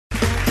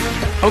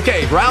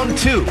Okay, round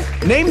two.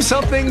 Name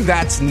something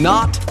that's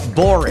not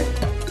boring.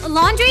 A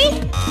laundry?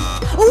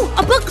 Ooh,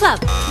 a book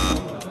club.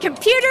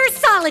 Computer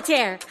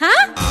solitaire,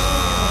 huh?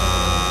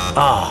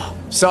 Ah,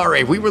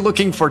 sorry, we were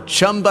looking for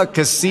Chumba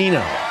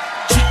Casino.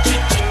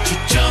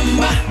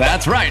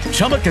 That's right,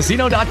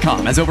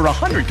 ChumbaCasino.com has over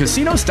 100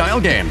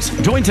 casino-style games.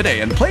 Join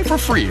today and play for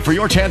free for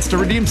your chance to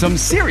redeem some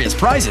serious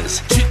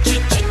prizes.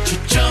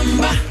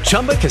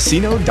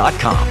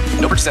 ChumbaCasino.com.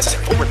 No purchase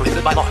necessary. Void where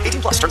prohibited by law.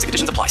 18 plus. Terms and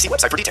conditions apply. See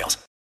website for details.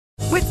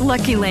 With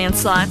Lucky Land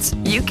Slots,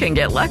 you can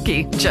get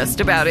lucky just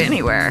about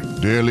anywhere.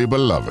 Dearly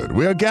beloved,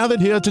 we are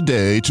gathered here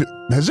today to...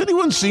 Has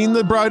anyone seen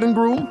the bride and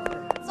groom?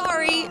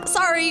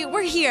 Sorry,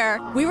 we're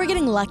here. We were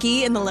getting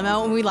lucky in the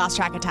limo and we lost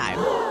track of time.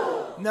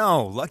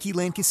 No, Lucky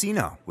Land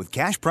Casino, with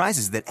cash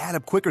prizes that add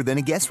up quicker than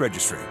a guest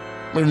registry.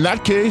 In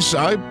that case,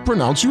 I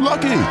pronounce you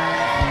lucky.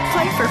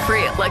 Play for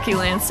free at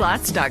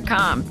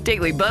LuckyLandSlots.com.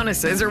 Daily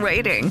bonuses are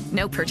waiting.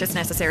 No purchase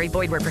necessary.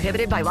 Void where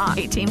prohibited by law.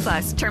 18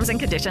 plus. Terms and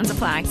conditions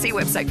apply. See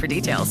website for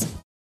details.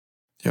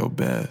 Yo,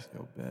 Beth.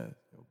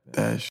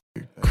 That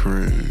shit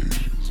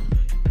crazy.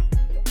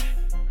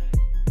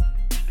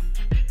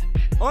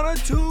 On a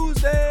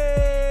Tuesday,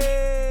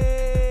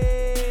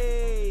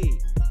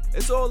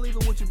 it's All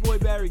Even with your boy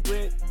Barry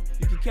Grant.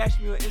 You can catch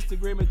me on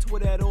Instagram and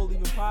Twitter at All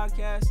Even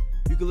Podcast.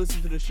 You can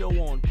listen to the show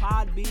on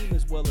Podbean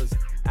as well as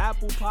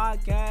Apple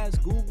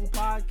Podcasts, Google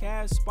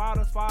Podcasts,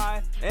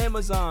 Spotify,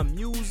 Amazon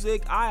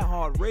Music,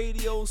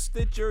 iHeartRadio,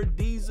 Stitcher,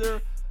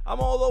 Deezer. I'm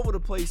all over the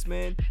place,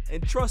 man.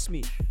 And trust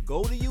me,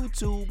 go to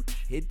YouTube,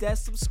 hit that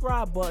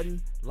subscribe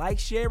button, like,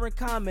 share, and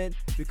comment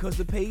because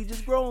the page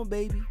is growing,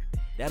 baby.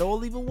 That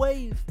All Even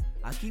wave.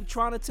 I keep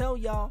trying to tell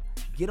y'all,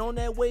 get on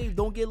that wave,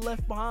 don't get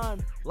left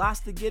behind. Lots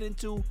to get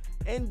into.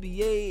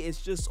 NBA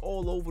is just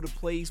all over the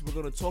place. We're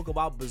going to talk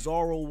about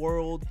Bizarro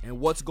World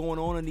and what's going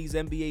on in these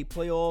NBA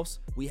playoffs.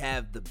 We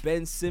have the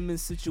Ben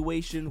Simmons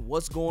situation.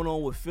 What's going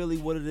on with Philly?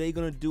 What are they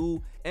going to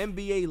do?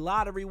 NBA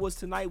lottery was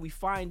tonight. We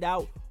find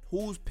out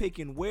who's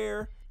picking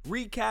where.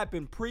 Recap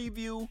and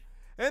preview.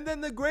 And then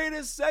the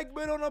greatest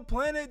segment on the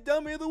planet,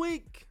 Dummy of the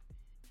Week.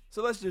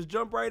 So let's just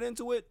jump right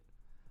into it.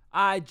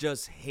 I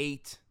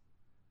hate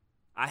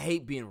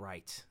being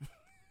right.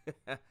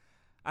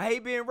 I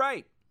hate being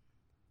right.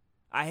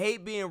 I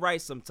hate being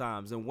right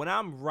sometimes. And when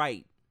I'm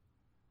right,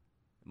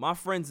 my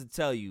friends will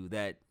tell you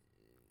that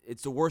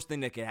it's the worst thing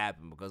that can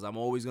happen because I'm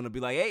always going to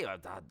be like, hey,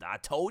 I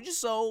told you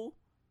so.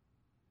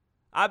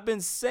 I've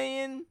been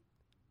saying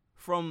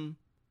from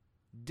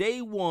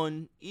day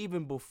one,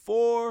 even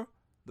before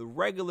the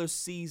regular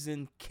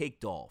season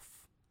kicked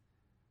off,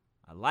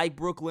 I like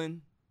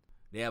Brooklyn.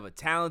 They have a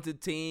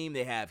talented team.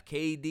 They have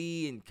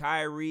KD and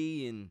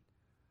Kyrie and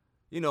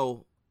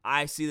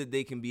I see that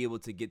they can be able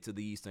to get to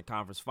the Eastern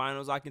Conference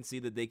Finals. I can see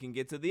that they can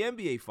get to the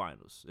NBA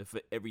Finals if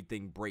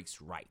everything breaks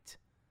right.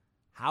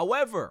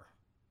 However,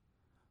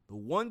 the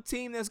one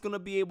team that's going to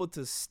be able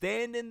to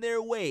stand in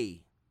their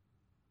way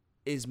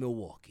is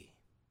Milwaukee.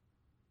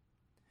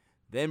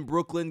 Then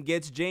Brooklyn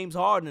gets James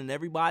Harden and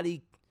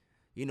everybody,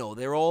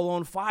 they're all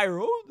on fire.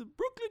 Oh, the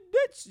Brooklyn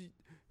Nets,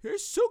 they're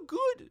so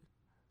good.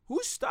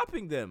 Who's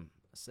stopping them?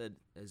 I said,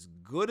 as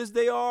good as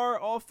they are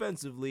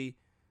offensively,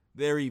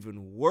 they're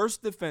even worse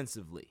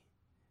defensively.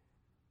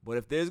 But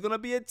if there's going to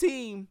be a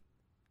team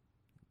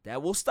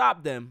that will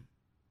stop them,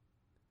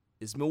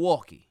 it's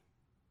Milwaukee.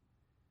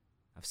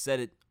 I've said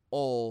it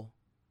all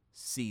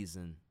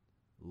season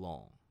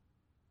long.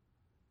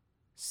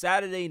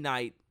 Saturday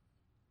night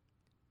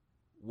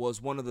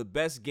was one of the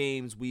best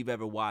games we've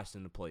ever watched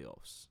in the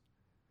playoffs.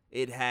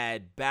 It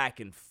had back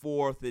and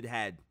forth. It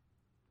had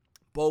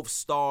both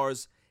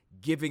stars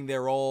giving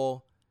their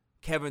all.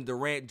 Kevin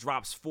Durant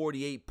drops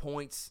 48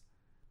 points.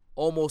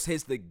 Almost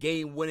hits the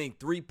game-winning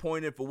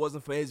three-pointer. If it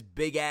wasn't for his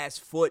big-ass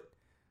foot,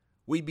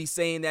 we'd be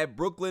saying that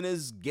Brooklyn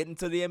is getting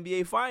to the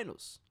NBA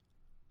Finals.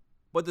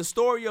 But the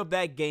story of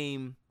that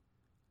game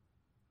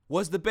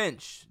was the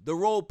bench, the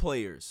role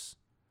players.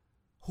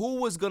 Who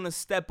was going to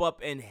step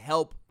up and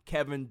help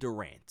Kevin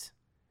Durant?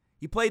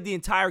 He played the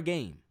entire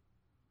game.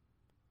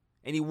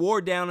 And he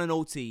wore down an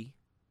OT.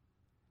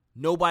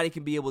 Nobody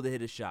can be able to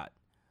hit a shot.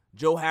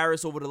 Joe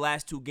Harris over the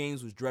last two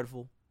games was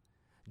dreadful.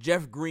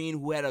 Jeff Green,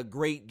 who had a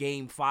great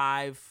game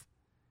 5,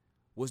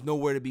 was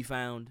nowhere to be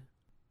found.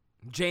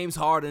 James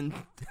Harden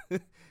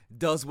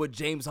does what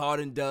James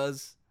Harden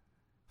does.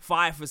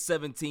 5 for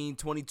 17,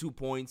 22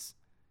 points.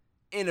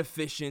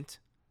 Inefficient.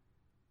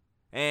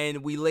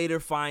 And we later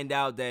find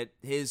out that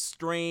his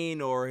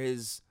strain or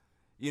his,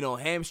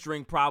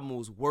 hamstring problem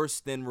was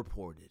worse than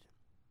reported.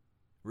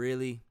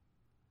 Really?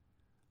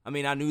 I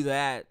mean, I knew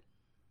that.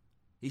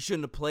 He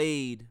shouldn't have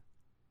played.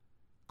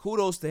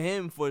 Kudos to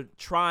him for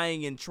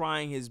trying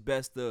his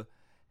best to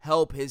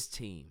help his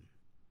team.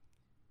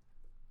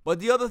 But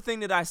the other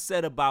thing that I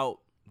said about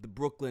the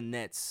Brooklyn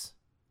Nets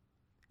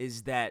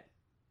is that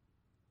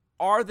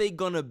are they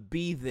going to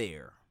be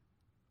there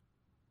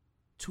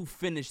to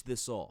finish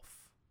this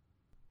off?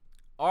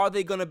 Are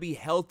they going to be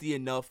healthy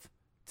enough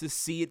to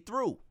see it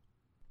through?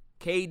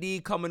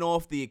 KD coming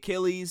off the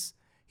Achilles,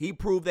 he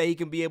proved that he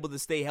can be able to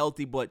stay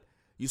healthy, but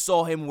you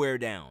saw him wear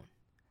down.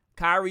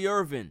 Kyrie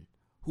Irving,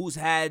 who's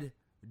had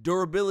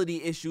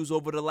durability issues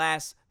over the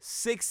last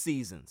 6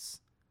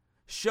 seasons,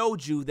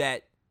 showed you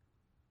that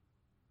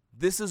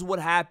this is what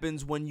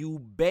happens when you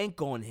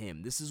bank on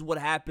him. This is what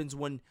happens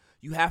when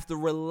you have to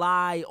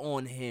rely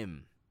on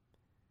him,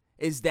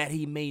 is that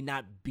he may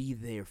not be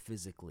there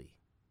physically.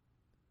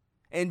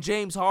 And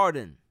James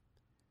Harden,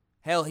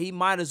 hell, he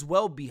might as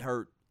well be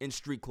hurt in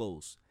street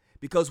clothes,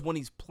 because when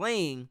he's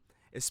playing,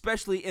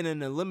 especially in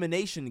an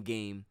elimination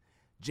game,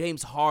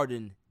 James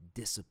Harden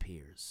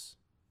disappears.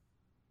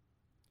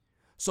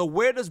 So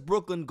where does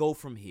Brooklyn go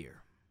from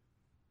here?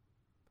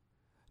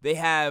 They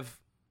have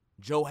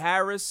Joe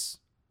Harris,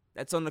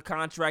 that's on the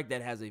contract,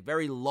 that has a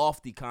very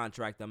lofty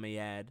contract, I may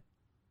add.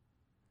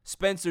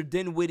 Spencer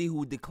Dinwiddie,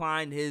 who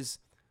declined his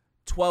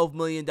 $12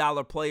 million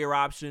player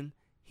option.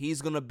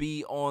 He's going to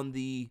be on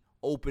the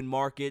open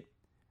market.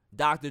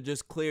 Doctor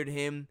just cleared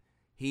him.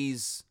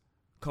 He's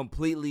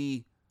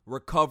completely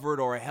recovered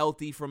or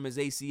healthy from his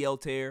ACL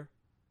tear.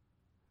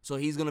 So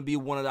he's going to be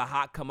one of the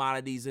hot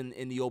commodities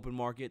in the open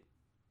market.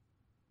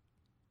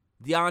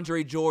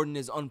 DeAndre Jordan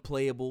is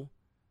unplayable.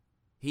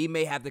 He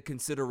may have to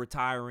consider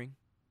retiring.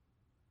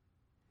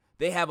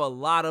 They have a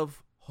lot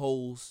of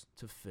holes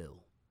to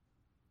fill.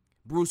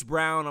 Bruce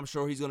Brown, I'm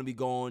sure he's going to be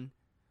gone.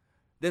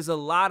 There's a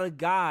lot of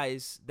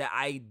guys that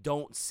I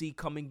don't see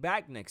coming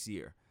back next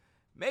year.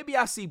 Maybe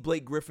I see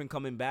Blake Griffin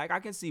coming back. I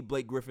can see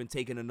Blake Griffin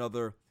taking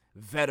another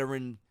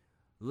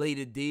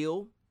veteran-laden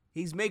deal.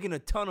 He's making a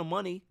ton of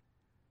money.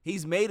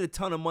 He's made a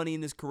ton of money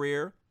in his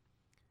career.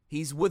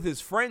 He's with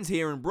his friends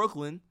here in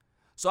Brooklyn,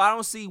 so I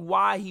don't see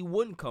why he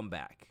wouldn't come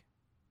back.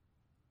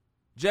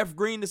 Jeff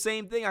Green, the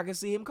same thing. I can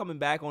see him coming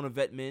back on a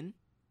vet min.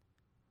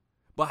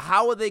 But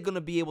how are they going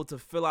to be able to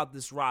fill out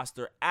this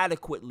roster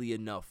adequately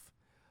enough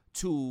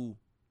to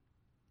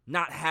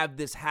not have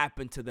this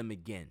happen to them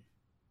again?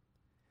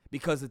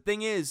 Because the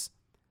thing is,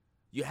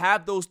 you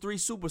have those 3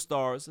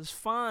 superstars, it's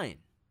fine.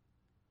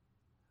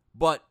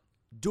 But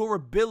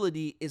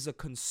durability is a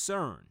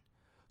concern.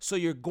 So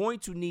you're going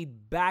to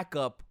need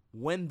backup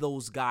when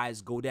those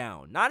guys go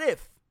down. Not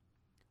if,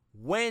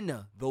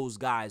 when those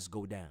guys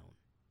go down.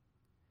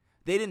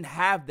 They didn't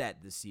have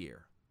that this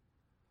year.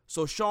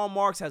 So Sean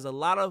Marks has a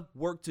lot of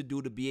work to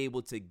do to be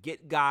able to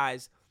get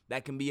guys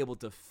that can be able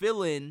to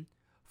fill in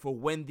for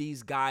when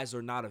these guys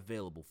are not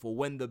available, for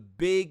when the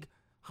big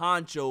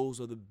honchos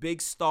or the big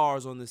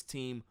stars on this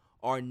team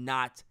are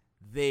not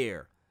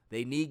there.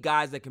 They need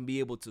guys that can be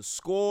able to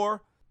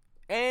score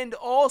and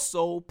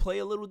also play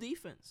a little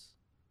defense.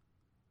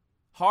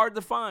 Hard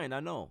to find,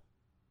 I know.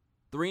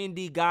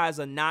 3-and-D guys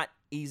are not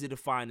easy to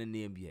find in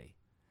the NBA,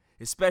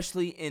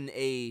 especially in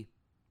a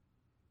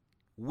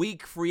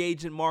weak free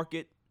agent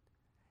market,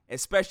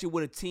 especially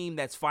with a team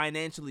that's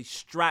financially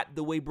strapped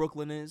the way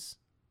Brooklyn is.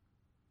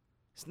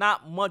 It's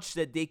not much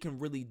that they can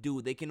really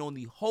do. They can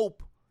only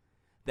hope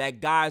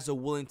that guys are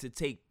willing to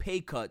take pay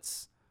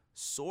cuts,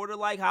 sort of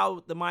like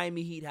how the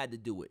Miami Heat had to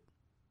do it.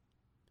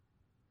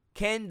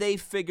 Can they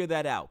figure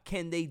that out?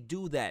 Can they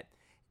do that?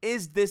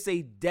 Is this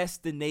a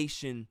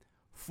destination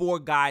for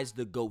guys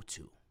to go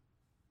to?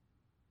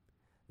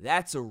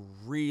 That's a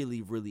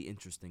really, really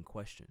interesting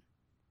question.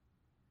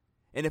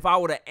 And if I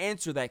were to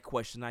answer that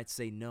question, I'd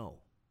say no.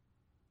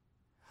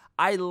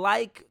 I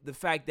like the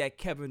fact that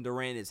Kevin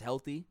Durant is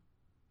healthy.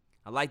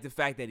 I like the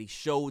fact that he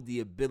showed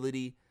the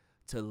ability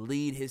to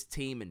lead his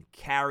team and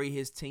carry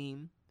his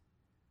team.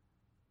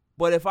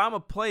 But if I'm a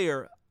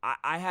player,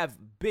 I have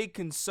big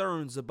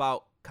concerns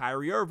about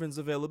Kyrie Irving's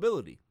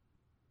availability.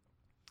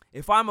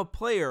 If I'm a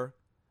player,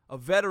 a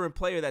veteran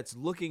player that's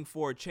looking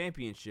for a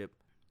championship,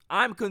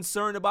 I'm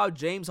concerned about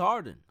James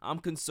Harden. I'm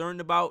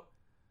concerned about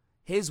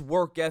his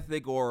work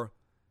ethic or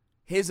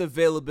his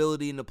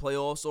availability in the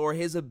playoffs or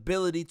his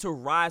ability to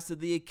rise to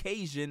the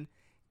occasion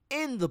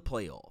in the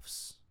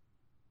playoffs.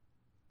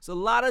 It's a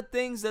lot of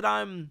things that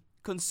I'm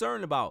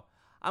concerned about.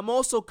 I'm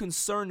also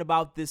concerned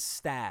about this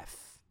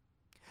staff,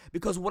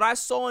 because what I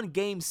saw in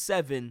Game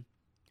 7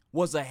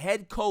 was a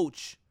head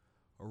coach,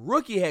 a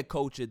rookie head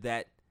coach at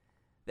that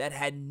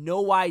had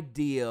no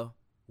idea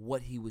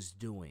what he was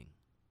doing.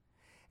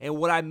 And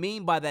what I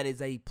mean by that is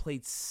that he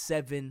played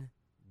 7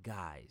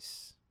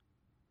 guys.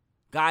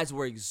 Guys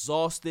were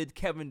exhausted.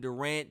 Kevin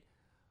Durant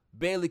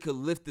barely could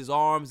lift his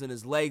arms and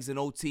his legs in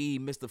OT. He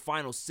missed the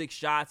final 6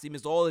 shots. He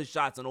missed all his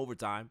shots in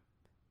overtime.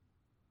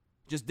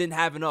 Just didn't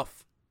have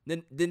enough.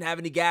 Didn't have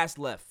any gas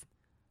left.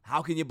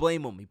 How can you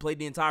blame him? He played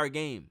the entire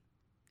game.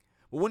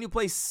 But when you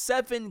play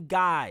 7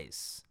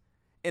 guys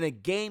in a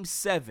Game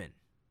 7,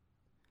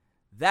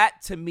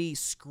 that to me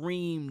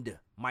screamed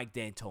Mike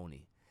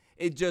D'Antoni.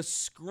 It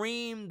just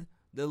screamed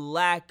the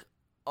lack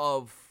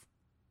of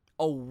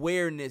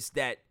awareness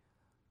that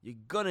you're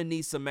going to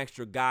need some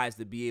extra guys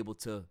to be able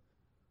to,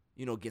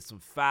 get some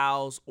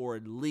fouls or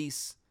at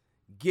least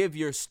give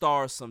your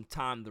stars some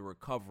time to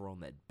recover on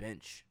that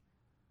bench.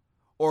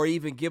 Or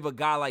even give a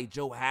guy like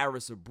Joe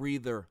Harris a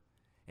breather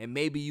and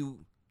maybe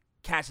you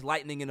catch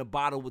lightning in a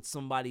bottle with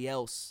somebody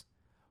else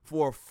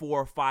for a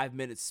 4 or 5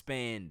 minute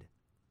span.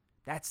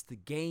 That's the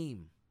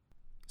game.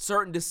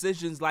 Certain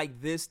decisions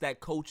like this that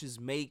coaches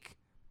make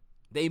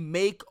They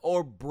make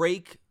or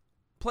break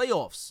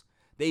playoffs.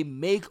 They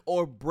make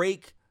or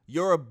break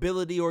your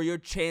ability or your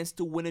chance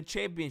to win a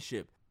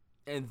championship.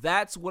 And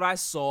that's what I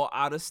saw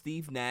out of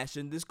Steve Nash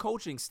and this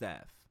coaching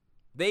staff.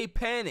 They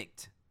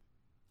panicked.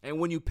 And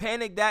when you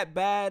panic that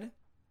bad,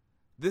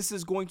 this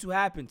is going to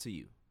happen to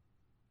you.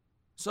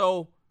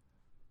 So,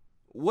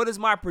 what is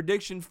my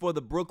prediction for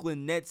the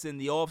Brooklyn Nets in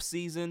the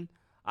offseason?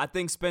 I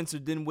think Spencer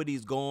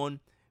Dinwiddie's gone.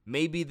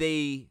 Maybe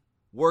they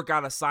work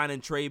out a sign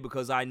and trade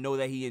because I know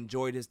that he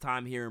enjoyed his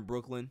time here in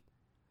Brooklyn.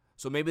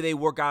 So maybe they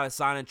work out a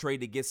sign and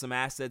trade to get some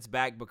assets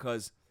back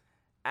because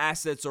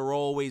assets are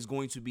always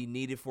going to be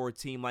needed for a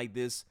team like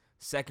this.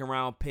 Second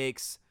round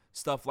picks,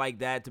 stuff like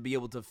that to be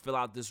able to fill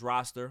out this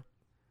roster.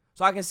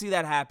 So I can see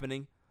that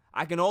happening.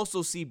 I can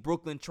also see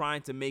Brooklyn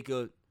trying to make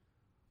a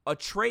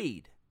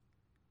trade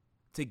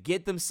to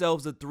get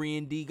themselves a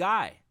 3-and-D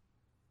guy.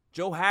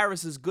 Joe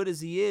Harris, as good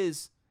as he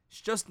is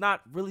just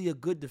not really a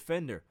good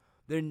defender.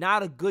 They're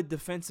not a good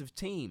defensive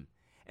team.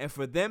 And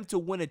for them to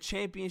win a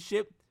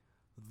championship,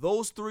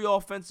 those three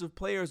offensive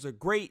players are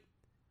great.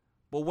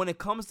 But when it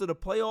comes to the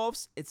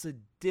playoffs, it's a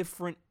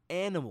different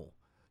animal.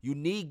 You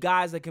need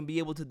guys that can be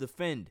able to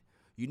defend.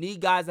 You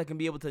need guys that can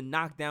be able to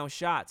knock down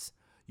shots.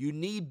 You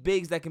need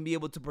bigs that can be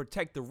able to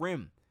protect the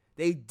rim.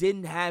 They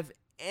didn't have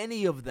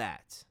any of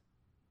that.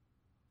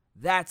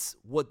 That's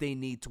what they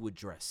need to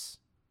address.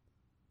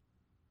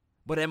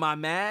 But am I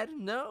mad?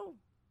 No.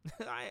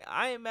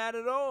 I ain't mad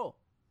at all.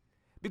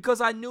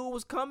 Because I knew it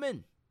was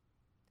coming.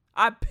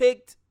 I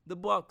picked the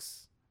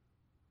Bucks.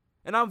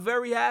 And I'm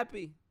very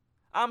happy.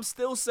 I'm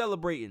still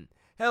celebrating.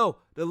 Hell,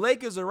 the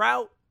Lakers are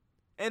out,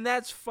 and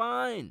that's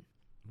fine.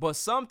 But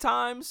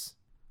sometimes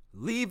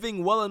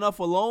leaving well enough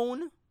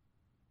alone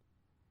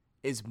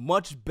is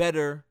much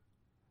better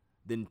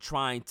than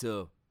trying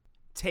to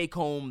take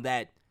home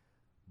that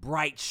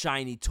bright,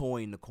 shiny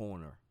toy in the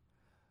corner.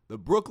 The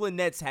Brooklyn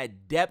Nets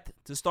had depth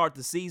to start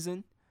the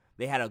season.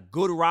 They had a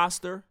good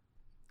roster,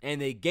 and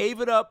they gave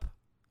it up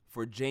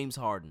for James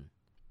Harden.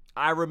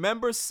 I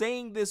remember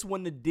saying this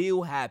when the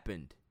deal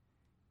happened.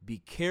 Be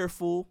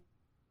careful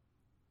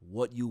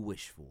what you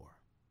wish for.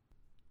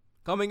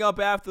 Coming up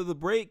after the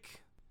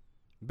break,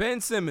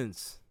 Ben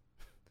Simmons.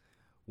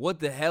 What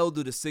the hell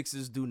do the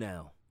Sixers do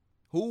now?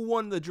 Who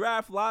won the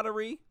draft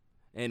lottery,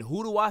 and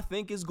who do I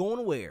think is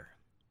going where?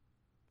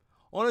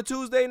 On a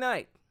Tuesday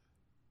night,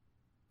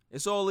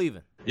 it's all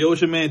even. Yo,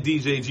 it's your man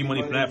DJ G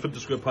Money from that Flip the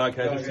Script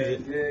podcast. You see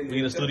it? We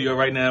in the studio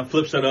right now.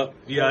 Flip, shut up.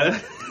 Yeah.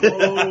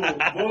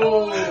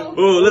 Whoa,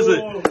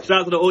 listen.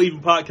 Shout out to the All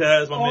Even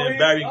podcast. My man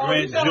Barry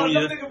Grant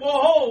Jr.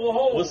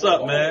 What's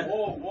up, man?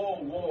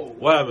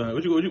 What happened?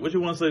 What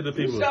you want to say to the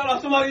people? Shout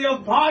out somebody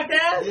else's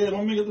podcast? Yeah,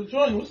 let me get the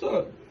joint. What's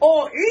up?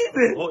 All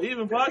Even. All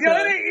Even podcast. Yo,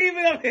 it ain't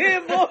even up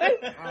here, boy.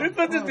 We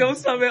put this. Yo,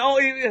 what's up, man? All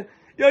Even.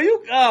 Yo,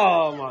 you.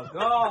 Oh my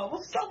God.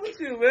 What's up with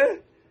you, man?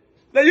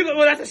 Now you.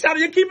 Well, that's a shout out.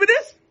 You keeping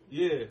this?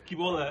 Yeah, keep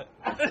all that.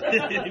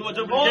 You want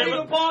to jump in All the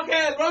Even camera?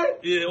 podcast, right?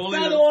 Yeah, All Shout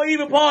Even. out to All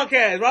Even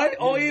podcast, right? Yeah.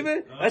 All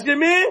Even. That's your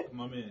man.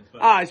 My man. All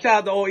right, shout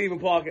out to All Even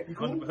podcast. He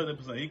cool?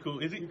 100%. He cool.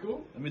 Is he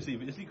cool? Let me see.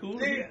 Is he cool?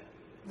 G.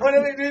 What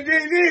are we doing,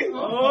 G?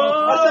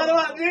 Oh. I shout him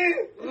out, G.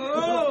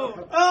 Oh.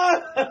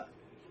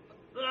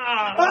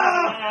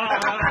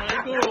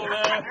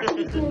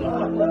 He cool,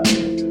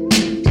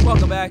 man.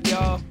 Welcome back,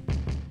 y'all.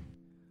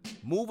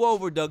 Move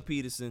over, Doug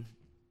Peterson.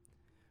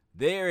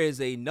 There is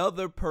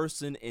another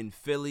person in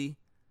Philly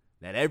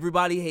that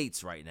everybody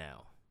hates right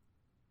now.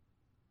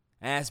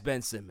 That's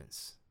Ben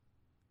Simmons.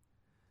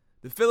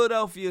 The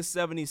Philadelphia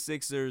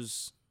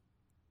 76ers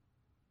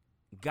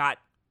got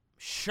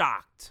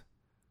shocked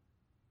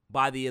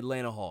by the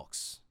Atlanta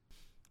Hawks.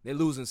 They're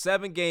losing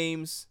 7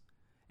 games,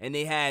 and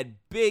they had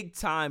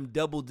big-time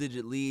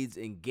double-digit leads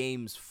in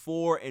games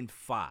 4 and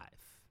 5.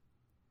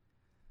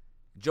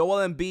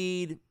 Joel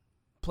Embiid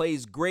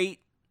plays great.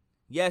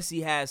 Yes,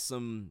 he has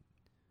some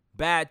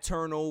bad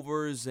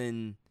turnovers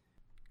and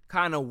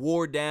kind of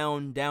wore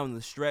down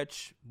the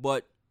stretch,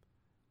 but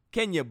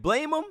can you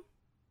blame him?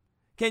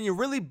 Can you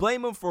really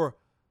blame him for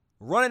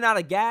running out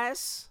of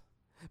gas?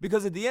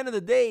 Because at the end of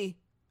the day,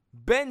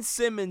 Ben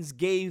Simmons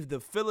gave the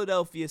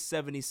Philadelphia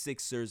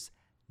 76ers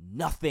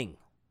nothing.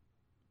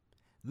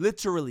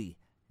 Literally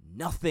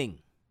nothing.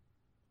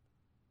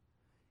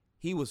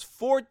 He was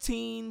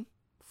 14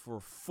 for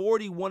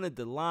 41 at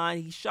the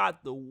line. He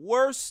shot the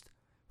worst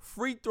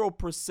free throw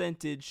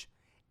percentage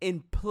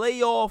in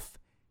playoff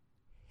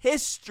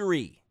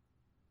history.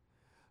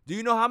 Do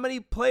you know how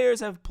many players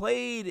have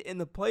played in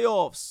the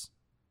playoffs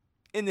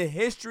in the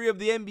history of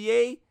the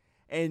NBA?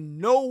 And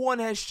no one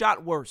has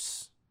shot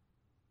worse.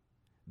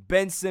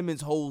 Ben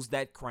Simmons holds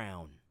that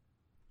crown.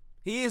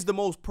 He is the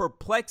most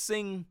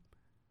perplexing,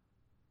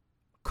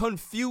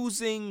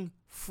 confusing,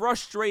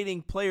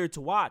 frustrating player to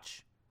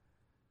watch.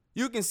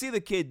 You can see the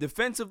kid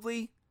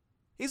defensively.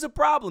 He's a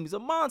problem. He's a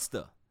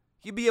monster.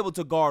 He'd be able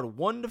to guard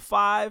 1 to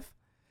 5.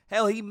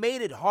 Hell, he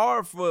made it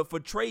hard for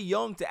Trae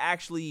Young to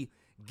actually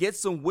get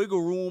some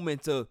wiggle room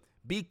and to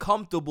be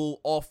comfortable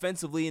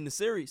offensively in the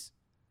series.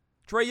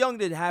 Trae Young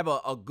didn't have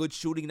a good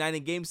shooting night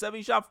in Game 7.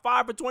 He shot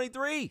 5 for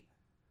 23.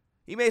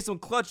 He made some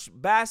clutch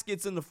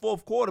baskets in the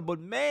fourth quarter, but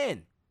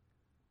man,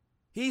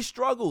 he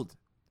struggled.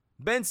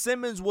 Ben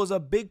Simmons was a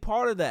big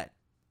part of that.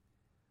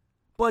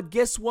 But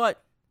guess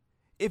what?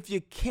 If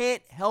you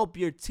can't help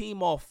your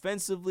team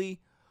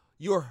offensively,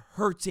 you're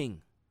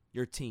hurting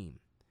your team.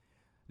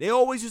 They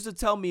always used to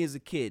tell me as a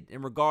kid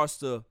in regards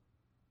to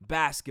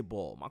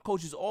basketball, my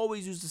coaches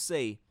always used to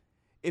say,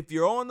 if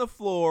you're on the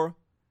floor,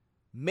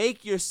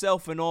 make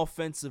yourself an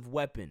offensive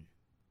weapon.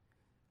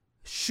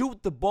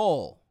 Shoot the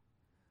ball.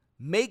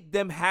 Make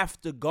them have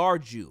to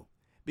guard you.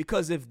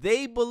 Because if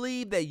they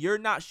believe that you're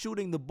not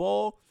shooting the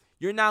ball,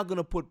 you're now going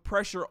to put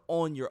pressure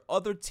on your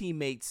other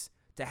teammates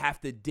to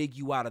have to dig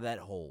you out of that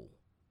hole.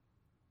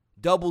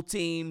 Double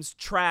teams,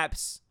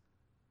 traps.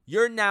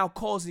 You're now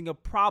causing a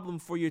problem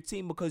for your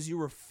team because you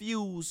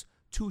refuse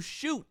to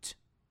shoot.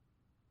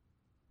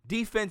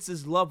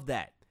 Defenses love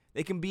that.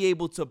 They can be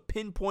able to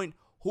pinpoint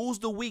who's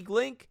the weak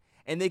link,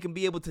 and they can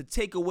be able to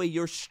take away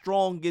your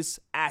strongest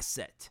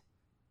asset.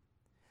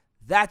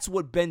 That's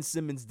what Ben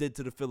Simmons did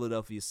to the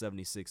Philadelphia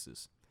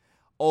 76ers.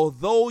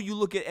 Although you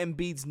look at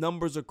Embiid's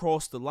numbers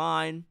across the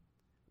line,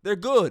 they're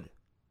good.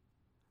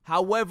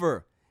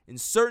 However, in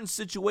certain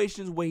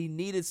situations where he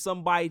needed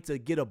somebody to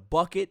get a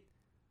bucket,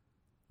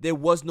 there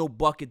was no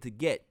bucket to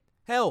get.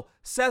 Hell,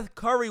 Seth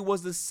Curry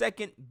was the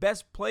second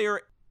best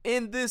player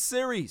in this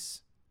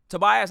series.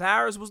 Tobias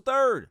Harris was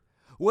third.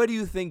 Where do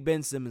you think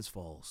Ben Simmons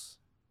falls?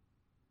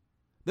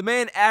 The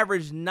man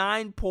averaged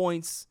 9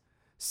 points,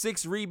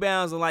 6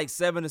 rebounds, and like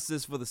 7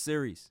 assists for the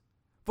series.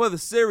 For the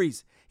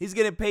series, he's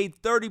getting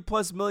paid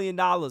 $30+ million,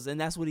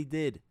 and that's what he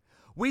did.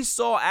 We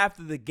saw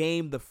after the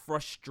game the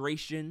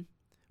frustration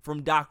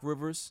from Doc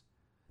Rivers.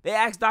 They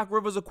asked Doc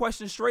Rivers a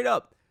question straight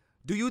up.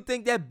 Do you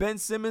think that Ben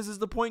Simmons is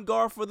the point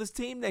guard for this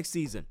team next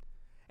season?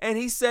 And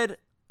he said,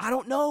 I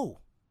don't know.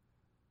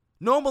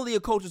 Normally a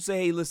coach would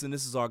say, hey, listen,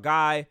 this is our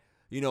guy.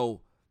 You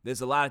know,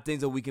 there's a lot of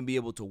things that we can be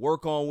able to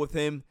work on with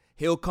him.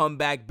 He'll come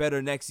back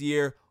better next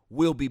year.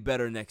 We'll be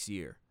better next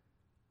year.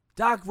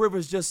 Doc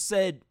Rivers just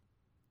said,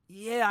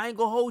 yeah, I ain't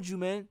going to hold you,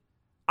 man.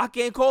 I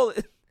can't call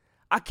it.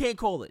 I can't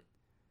call it.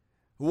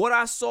 What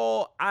I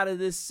saw out of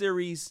this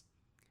series,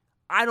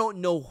 I don't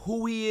know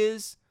who he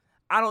is.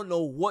 I don't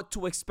know what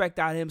to expect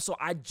out of him. So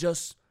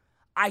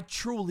I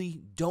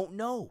truly don't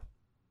know.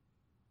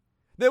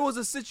 There was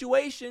a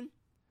situation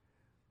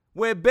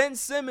where Ben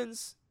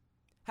Simmons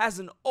has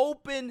an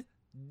open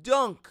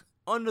dunk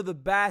under the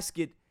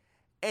basket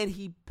and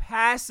he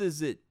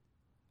passes it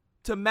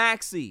to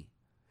Maxey.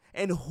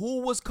 And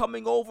who was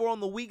coming over on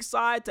the weak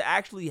side to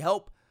actually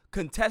help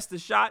contest the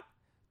shot?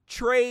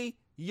 Trae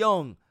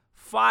Young.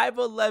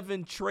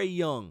 5'11" Trae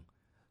Young.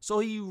 So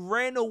he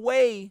ran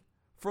away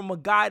from a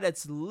guy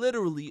that's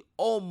literally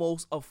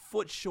almost a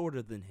foot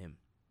shorter than him.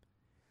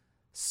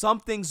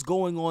 Something's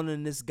going on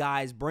in this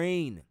guy's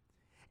brain.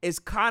 It's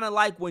kind of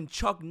like when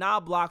Chuck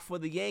Knobloch for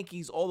the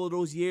Yankees all of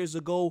those years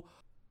ago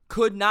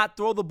could not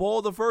throw the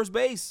ball to first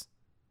base.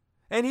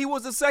 And he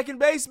was the second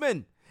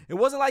baseman. It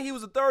wasn't like he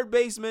was a third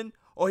baseman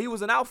or he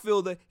was an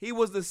outfielder. He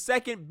was the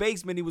second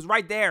baseman. He was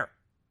right there.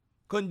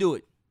 Couldn't do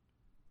it.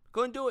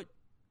 Couldn't do it.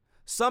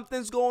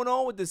 Something's going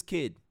on with this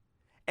kid.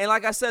 And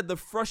like I said, the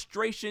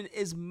frustration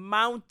is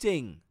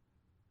mounting.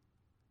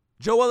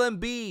 Joel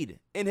Embiid,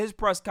 in his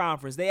press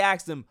conference, they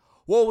asked him,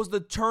 what was the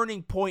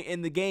turning point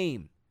in the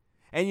game?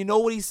 And you know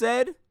what he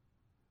said?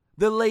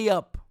 The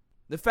layup.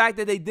 The fact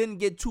that they didn't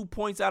get 2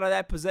 points out of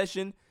that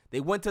possession, they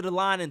went to the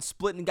line and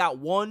split and got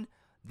one,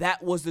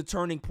 that was the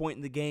turning point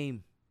in the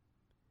game.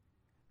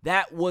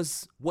 That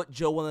was what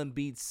Joel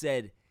Embiid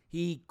said.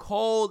 He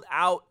called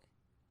out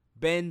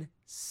Ben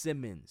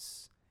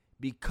Simmons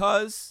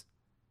because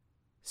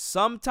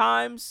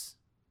sometimes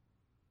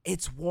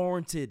it's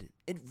warranted.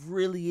 It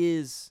really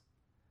is.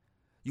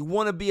 You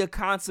want to be a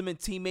consummate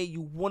teammate.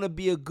 You want to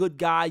be a good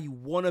guy. You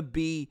want to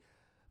be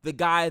the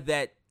guy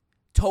that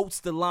totes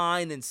the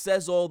line and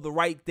says all the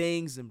right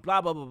things and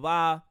blah, blah, blah,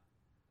 blah.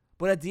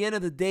 But at the end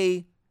of the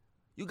day,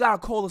 you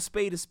got to call a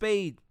spade a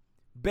spade.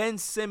 Ben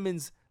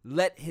Simmons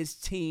let his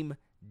team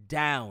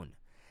down.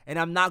 And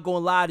I'm not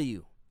going to lie to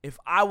you. If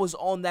I was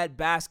on that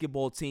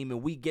basketball team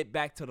and we get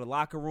back to the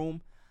locker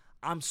room,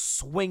 I'm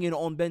swinging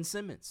on Ben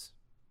Simmons.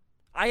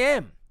 I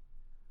am.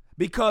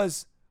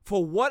 Because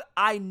for what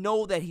I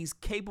know that he's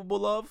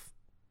capable of,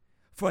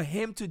 for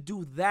him to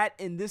do that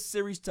in this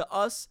series to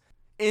us,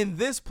 in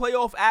this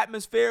playoff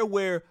atmosphere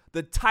where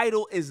the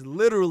title is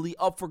literally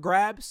up for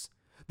grabs,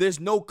 there's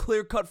no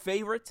clear-cut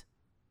favorite,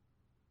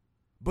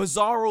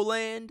 Bizarro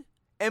Land,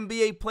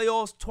 NBA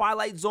playoffs,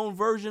 Twilight Zone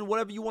version,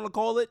 whatever you want to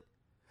call it,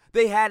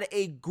 they had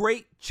a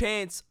great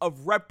chance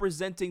of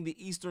representing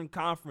the Eastern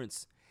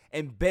Conference,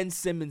 and Ben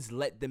Simmons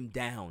let them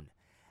down.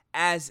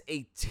 As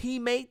a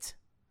teammate,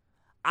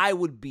 I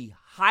would be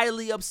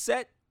highly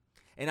upset,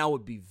 and I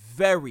would be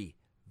very,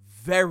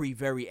 very,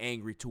 very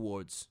angry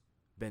towards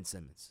Ben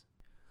Simmons.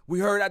 We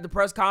heard at the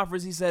press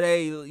conference, he said,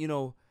 hey, you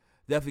know,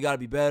 definitely got to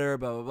be better,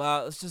 blah, blah,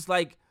 blah. It's just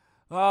like,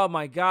 oh,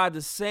 my God,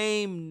 the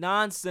same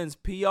nonsense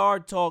PR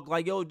talk.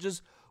 Like, yo,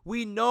 just,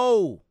 we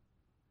know.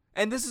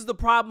 And this is the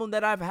problem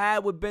that I've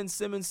had with Ben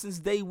Simmons since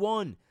day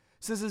one.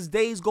 since his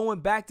days going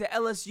back to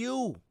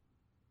LSU,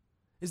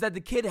 is that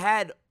the kid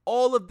had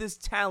all of this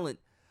talent,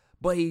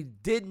 but he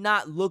did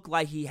not look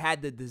like he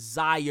had the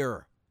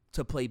desire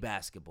to play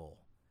basketball.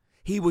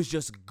 He was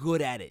just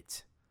good at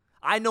it.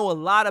 I know a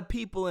lot of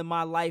people in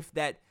my life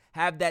that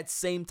have that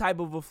same type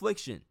of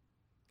affliction.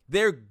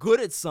 They're good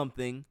at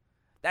something.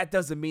 That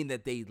doesn't mean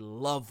that they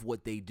love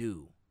what they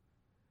do.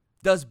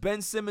 Does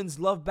Ben Simmons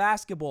love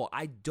basketball?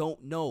 I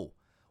don't know.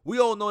 We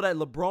all know that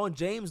LeBron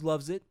James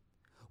loves it.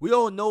 We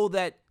all know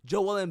that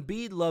Joel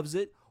Embiid loves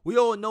it. We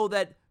all know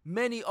that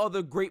many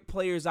other great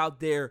players out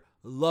there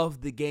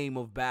love the game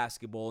of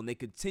basketball, and they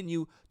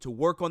continue to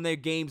work on their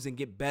games and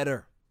get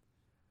better.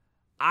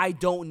 I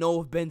don't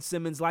know if Ben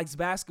Simmons likes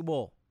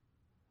basketball.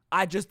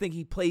 I just think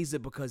he plays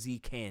it because he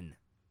can.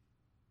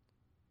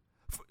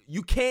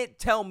 You can't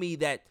tell me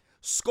that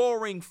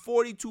scoring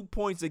 42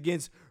 points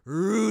against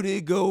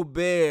Rudy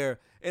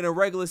Gobert in a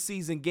regular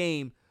season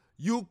game,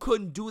 you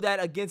couldn't do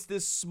that against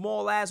this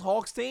small-ass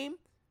Hawks team?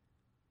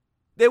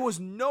 There was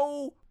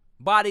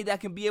nobody that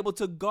can be able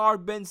to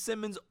guard Ben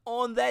Simmons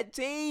on that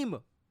team.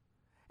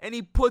 And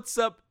he puts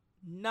up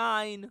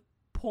 9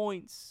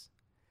 points.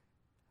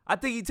 I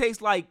think he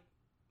takes like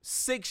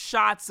 6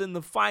 shots in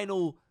the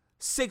final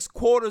 6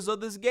 quarters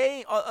of this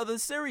game, of the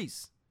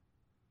series.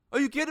 Are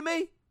you kidding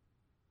me?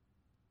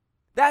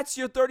 That's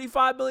your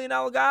 $35 million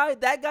guy?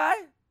 That guy?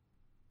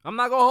 I'm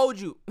not going to hold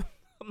you.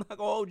 I'm not going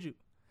to hold you.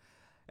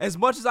 As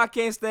much as I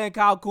can't stand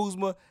Kyle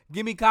Kuzma,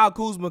 give me Kyle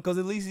Kuzma because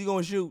at least he's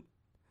going to shoot.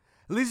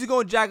 At least he's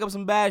going to jack up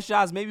some bad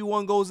shots. Maybe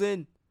one goes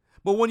in.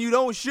 But when you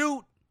don't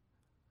shoot,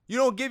 you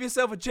don't give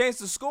yourself a chance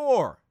to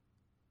score.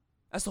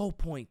 That's the whole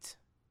point.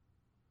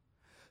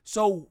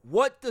 So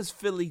what does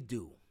Philly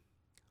do?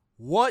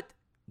 What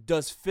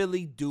does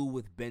Philly do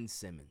with Ben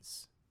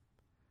Simmons?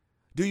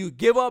 Do you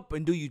give up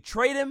and do you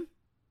trade him?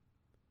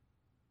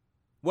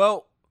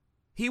 Well,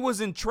 he was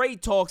in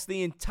trade talks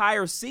the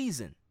entire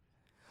season.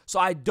 So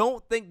I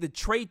don't think the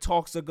trade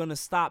talks are going to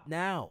stop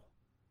now.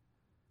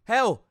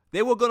 Hell,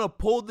 they were going to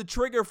pull the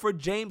trigger for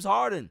James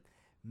Harden.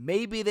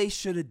 Maybe they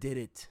should have did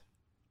it.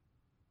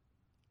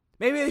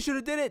 Maybe they should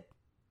have did it.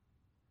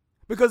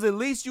 Because at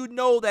least you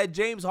know that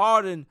James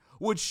Harden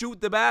would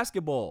shoot the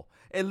basketball.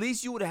 At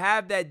least you would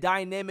have that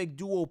dynamic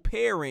duo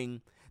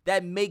pairing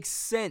that makes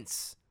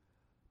sense.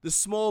 The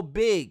small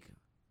big,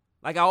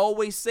 like I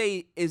always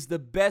say, is the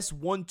best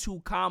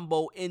 1-2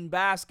 combo in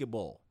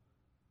basketball.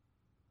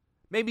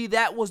 Maybe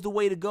that was the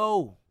way to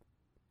go.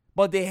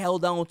 But they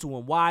held on to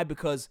him. Why?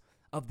 Because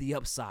of the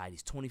upside.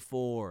 He's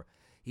 24.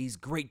 He's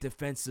great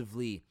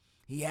defensively.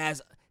 He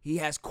has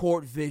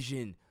court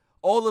vision.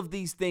 All of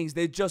these things,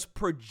 they're just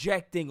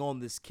projecting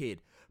on this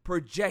kid.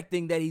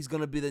 Projecting that he's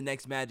going to be the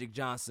next Magic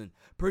Johnson.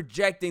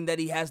 Projecting that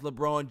he has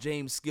LeBron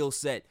James' skill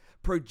set.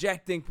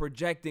 Projecting.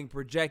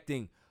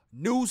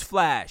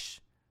 Newsflash.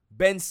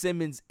 Ben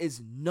Simmons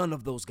is none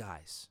of those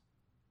guys.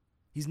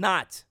 He's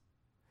not.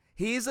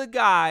 He's a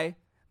guy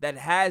that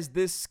has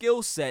this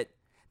skill set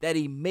that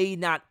he may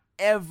not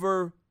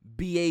ever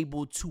be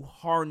able to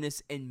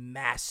harness and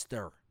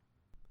master.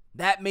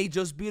 That may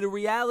just be the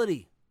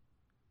reality.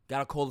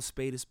 Gotta call a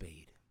spade a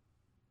spade.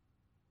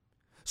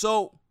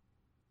 So,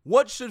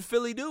 what should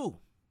Philly do?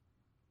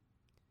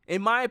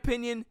 In my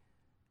opinion,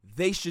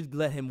 they should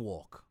let him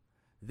walk.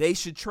 They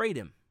should trade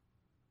him.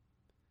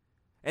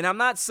 And I'm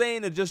not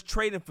saying to just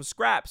trade him for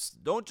scraps.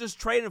 Don't just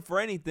trade him for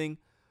anything.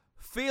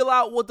 Feel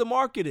out what the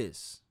market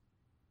is.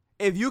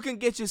 If you can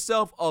get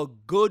yourself a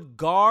good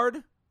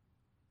guard,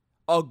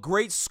 a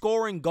great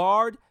scoring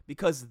guard,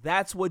 because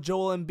that's what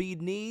Joel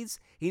Embiid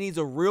needs. He needs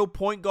a real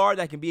point guard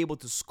that can be able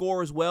to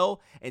score as well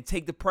and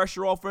take the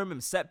pressure off him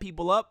and set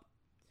people up.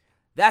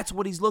 That's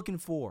what he's looking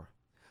for.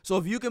 So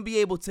if you can be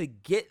able to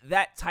get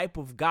that type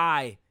of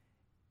guy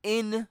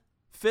in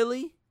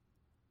Philly,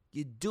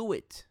 you do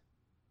it.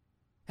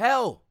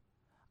 Hell,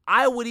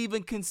 I would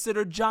even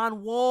consider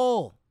John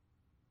Wall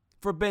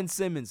for Ben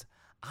Simmons.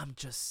 I'm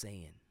just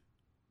saying.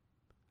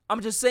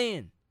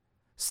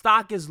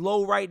 Stock is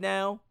low right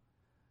now.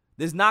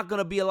 There's not going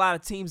to be a lot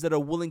of teams that are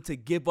willing to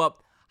give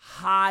up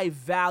high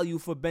value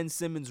for Ben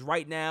Simmons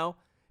right now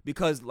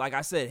because, like I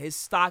said, his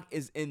stock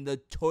is in the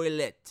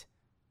toilet.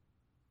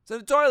 It's in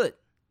the toilet.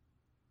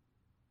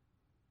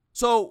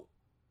 So,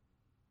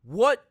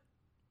 what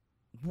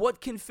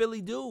can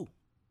Philly do?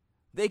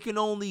 They can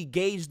only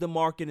gauge the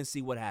market and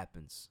see what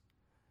happens.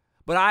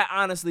 But I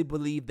honestly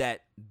believe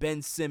that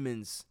Ben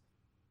Simmons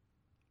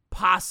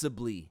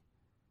possibly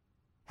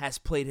has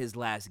played his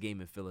last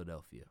game in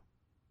Philadelphia.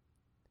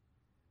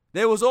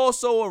 There was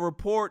also a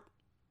report,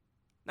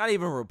 not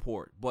even a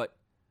report, but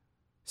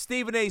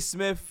Stephen A.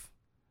 Smith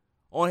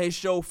on his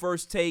show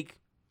First Take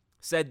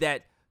said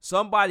that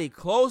somebody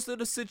close to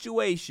the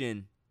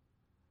situation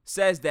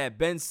says that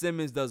Ben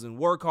Simmons doesn't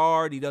work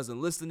hard, he doesn't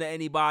listen to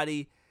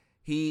anybody,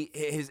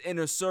 his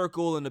inner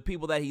circle and the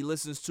people that he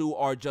listens to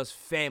are just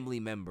family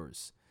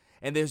members.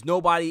 And there's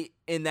nobody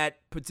in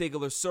that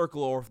particular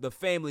circle or the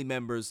family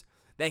members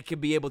that can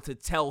be able to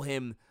tell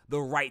him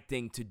the right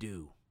thing to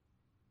do.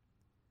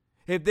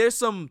 If there's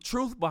some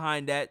truth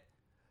behind that,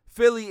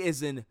 Philly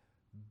is in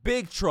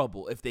big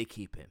trouble if they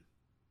keep him.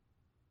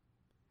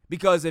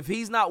 Because if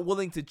he's not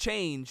willing to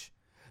change,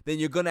 then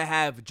you're going to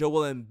have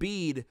Joel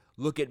Embiid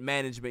look at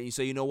management and you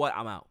say, you know what,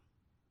 I'm out.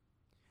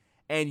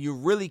 And you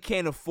really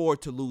can't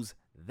afford to lose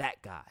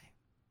that guy.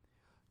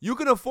 You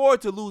can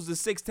afford to lose the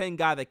 6'10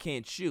 guy that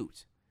can't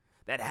shoot,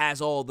 that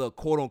has all the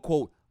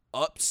quote-unquote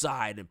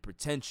upside and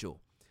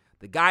potential.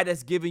 The guy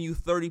that's giving you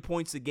 30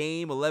 points a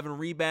game, 11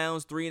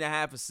 rebounds,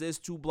 3.5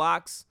 assists, 2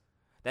 blocks,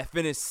 that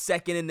finished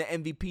second in the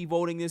MVP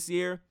voting this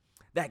year,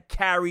 that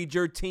carried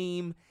your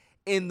team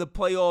in the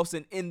playoffs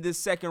and in this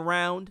second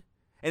round.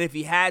 And if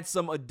he had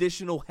some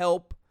additional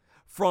help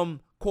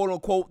from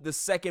quote-unquote the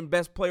second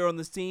best player on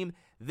this team,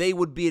 they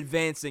would be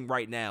advancing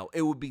right now.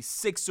 It would be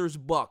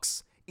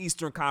Sixers-Bucks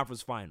Eastern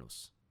Conference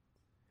Finals.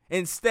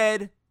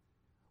 Instead,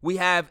 we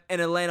have an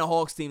Atlanta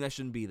Hawks team that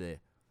shouldn't be there.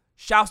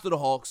 Shouts to the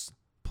Hawks,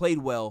 played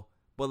well,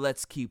 but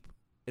let's keep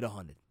it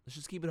 100. Let's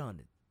just keep it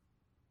 100.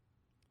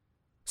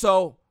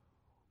 So,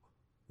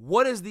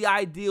 what is the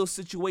ideal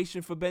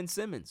situation for Ben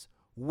Simmons?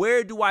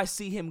 Where do I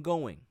see him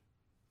going?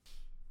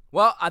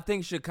 Well, I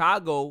think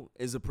Chicago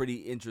is a pretty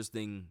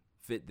interesting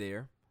fit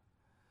there.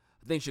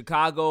 I think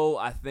Chicago,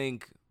 I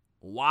think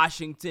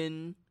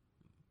Washington,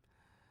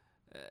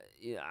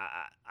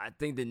 I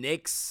think the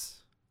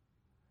Knicks.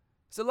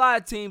 It's a lot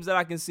of teams that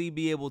I can see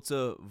be able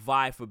to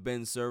vie for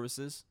Ben's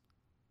services.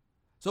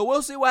 So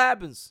we'll see what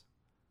happens.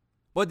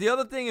 But the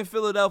other thing in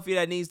Philadelphia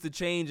that needs to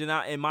change,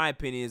 in my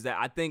opinion, is that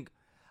I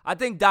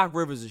think Doc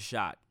Rivers is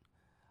shot.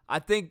 I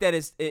think that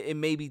it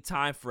may be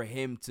time for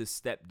him to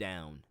step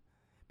down.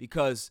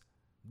 Because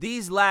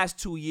these last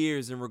 2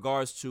 years in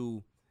regards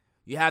to,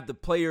 you have the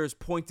players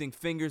pointing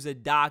fingers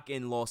at Doc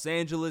in Los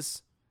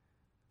Angeles.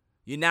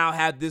 You now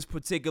have this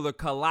particular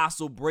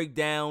colossal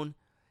breakdown.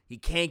 He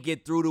can't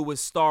get through to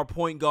his star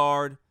point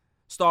guard.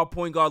 Star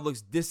point guard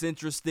looks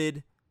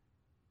disinterested.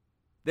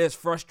 There's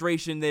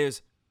frustration.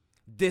 There's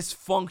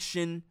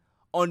dysfunction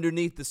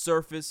underneath the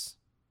surface.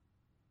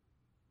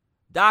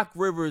 Doc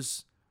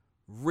Rivers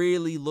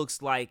really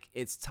looks like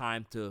it's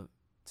time to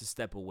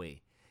step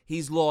away.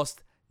 He's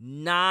lost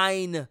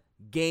 9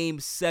 Game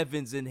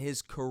 7s in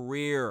his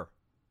career.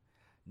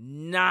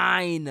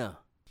 9.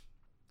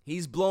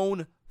 He's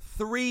blown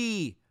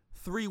 3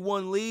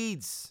 3-1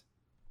 leads.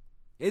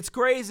 It's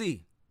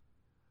crazy.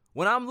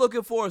 When I'm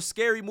looking for a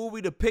scary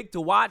movie to pick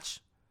to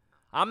watch,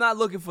 I'm not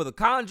looking for The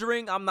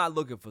Conjuring. I'm not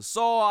looking for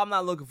Saw. I'm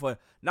not looking for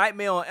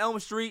Nightmare on Elm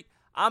Street.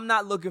 I'm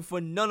not looking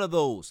for none of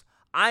those.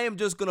 I am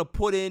just going to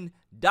put in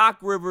Doc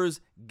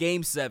Rivers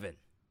Game 7.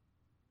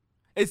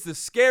 It's the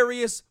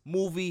scariest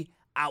movie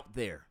out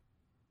there.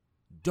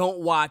 Don't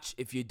watch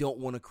if you don't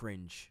want to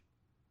cringe.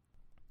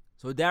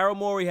 So Daryl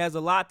Morey has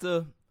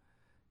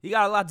he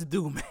got a lot to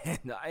do, man.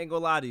 I ain't going to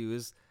lie to you.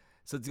 It's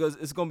going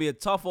to be a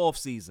tough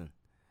offseason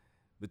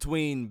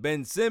between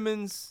Ben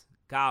Simmons,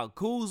 Kyle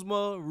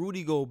Kuzma,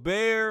 Rudy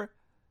Gobert.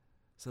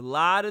 It's a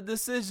lot of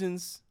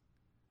decisions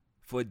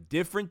for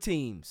different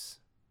teams.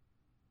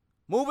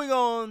 Moving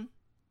on.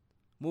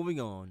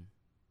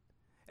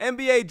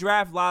 NBA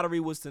draft lottery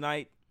was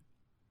tonight.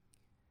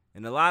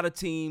 And a lot of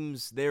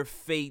teams, their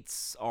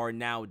fates are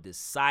now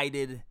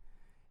decided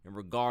in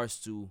regards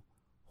to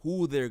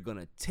who they're going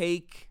to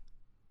take.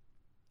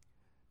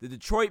 The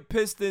Detroit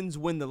Pistons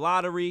win the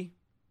lottery.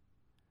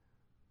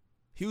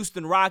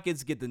 Houston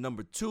Rockets get the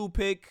number 2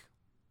 pick.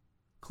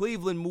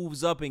 Cleveland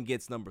moves up and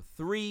gets number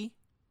 3.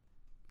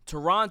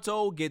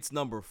 Toronto gets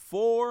number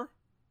 4.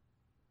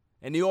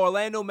 And the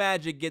Orlando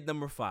Magic get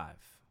number 5.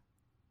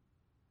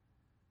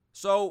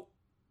 So,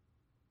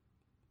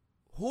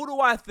 who do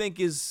I think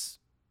is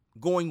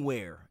going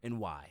where and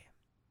why?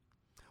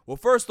 Well,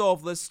 first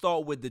off, let's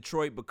start with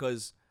Detroit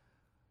because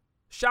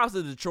shouts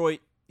to Detroit.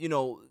 You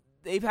know,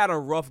 they've had a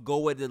rough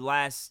go at the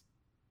last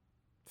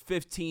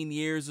 15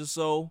 years or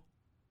so.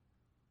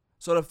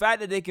 So the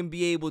fact that they can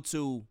be able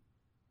to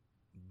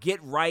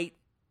get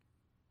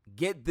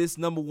this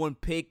number 1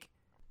 pick,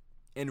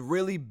 and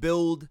really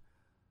build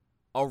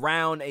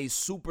around a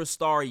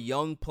superstar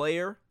young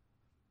player,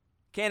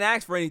 can't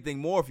ask for anything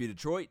more if you're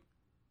Detroit.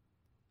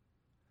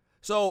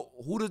 So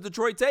who does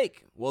Detroit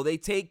take? Well, they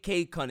take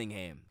Cade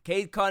Cunningham.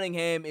 Cade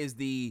Cunningham is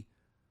the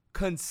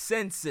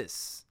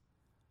consensus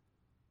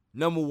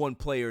number 1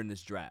 player in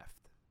this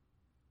draft.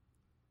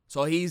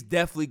 So he's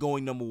definitely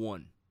going number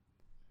 1.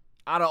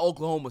 Out of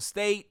Oklahoma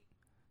State,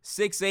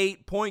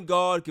 6'8", point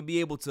guard, can be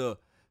able to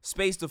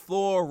space the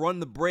floor, run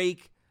the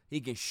break. He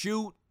can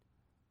shoot,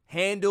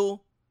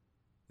 handle.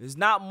 There's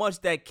not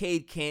much that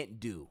Cade can't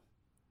do.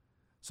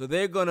 So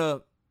they're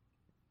gonna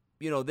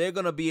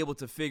be able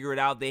to figure it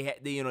out.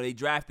 They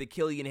drafted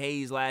Killian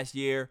Hayes last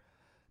year.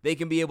 They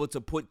can be able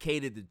to put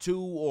Cade at the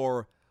 2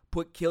 or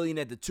put Killian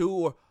at the 2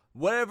 or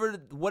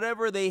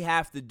whatever they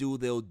have to do,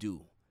 they'll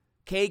do.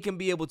 Cade can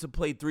be able to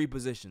play 3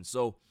 positions.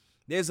 So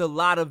there's a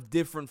lot of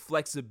different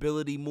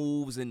flexibility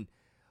moves and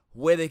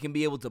where they can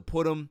be able to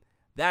put him.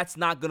 That's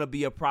not going to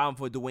be a problem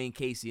for Dwayne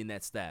Casey and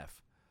that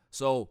staff.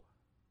 So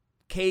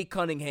Cade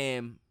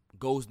Cunningham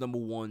goes number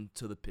 1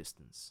 to the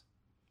Pistons.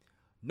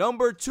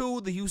 Number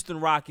 2, the Houston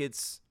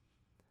Rockets.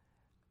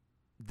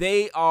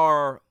 They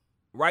are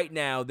right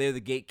now they're the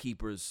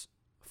gatekeepers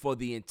for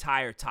the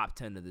entire top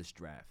 10 of this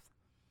draft.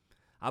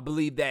 I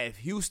believe that if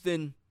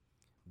Houston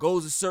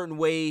goes a certain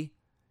way,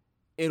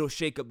 it'll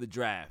shake up the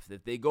draft.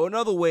 If they go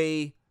another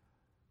way,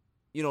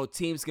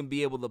 teams can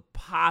be able to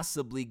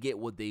possibly get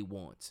what they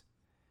want.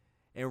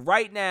 And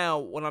right now,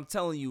 what I'm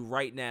telling you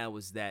right now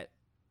is that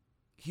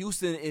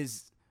Houston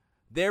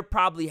they're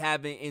probably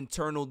having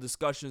internal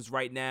discussions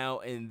right now,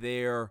 and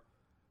they're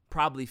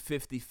probably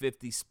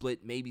 50-50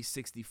 split, maybe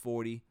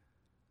 60-40.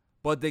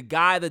 But the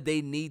guy that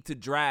they need to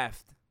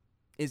draft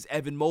is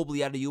Evan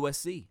Mobley out of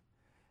USC.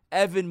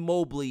 Evan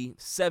Mobley,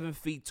 7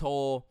 feet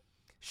tall,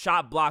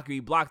 shot blocker. He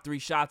blocked 3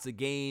 shots a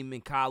game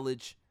in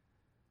college.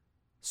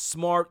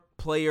 Smart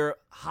player,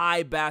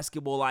 high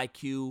basketball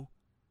IQ,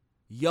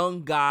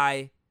 young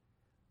guy,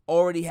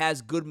 already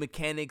has good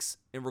mechanics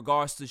in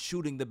regards to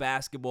shooting the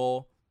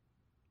basketball.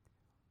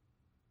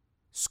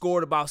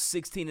 Scored about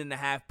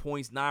 16.5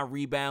 points, 9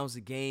 rebounds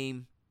a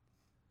game.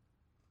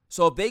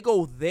 So if they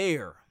go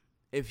there,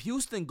 if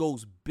Houston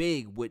goes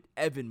big with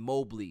Evan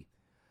Mobley,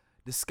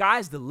 the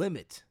sky's the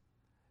limit.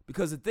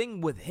 Because the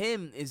thing with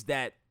him is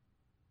that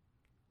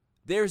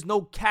there's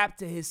no cap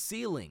to his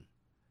ceiling.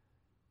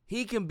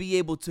 He can be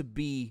able to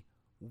be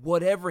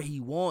whatever he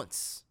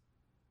wants.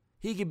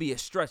 He can be a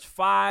stretch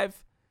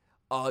 5,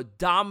 a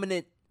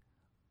dominant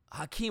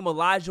Hakeem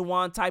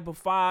Olajuwon type of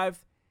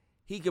 5.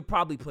 He could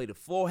probably play the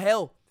 4.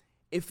 Hell,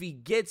 if he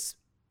gets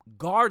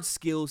guard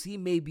skills, he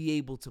may be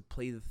able to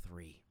play the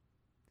 3.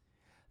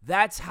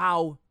 That's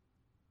how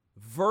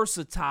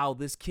versatile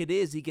this kid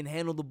is. He can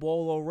handle the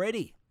ball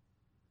already.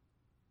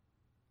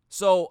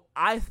 So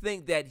I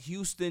think that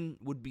Houston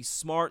would be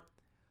smart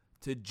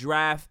to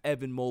draft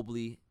Evan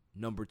Mobley,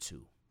 number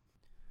 2.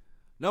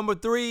 Number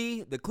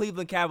 3, the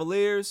Cleveland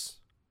Cavaliers.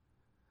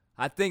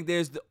 I think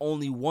there's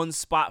only one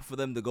spot for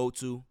them to go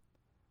to,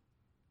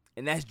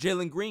 and that's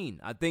Jalen Green.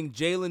 I think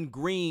Jalen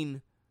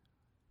Green,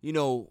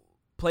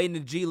 played in the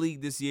G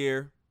League this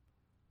year,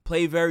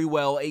 played very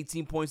well,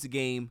 18 points a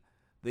game.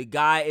 The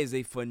guy is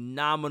a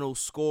phenomenal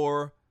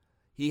scorer.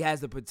 He has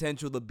the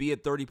potential to be a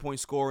 30-point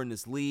scorer in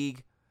this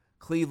league.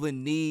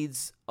 Cleveland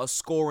needs a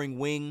scoring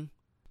wing.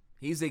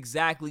 He's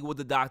exactly what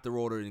the doctor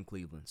ordered in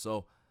Cleveland.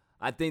 So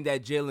I think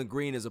that Jalen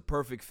Green is a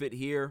perfect fit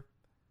here.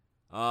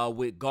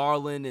 With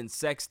Garland and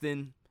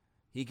Sexton,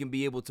 he can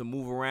be able to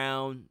move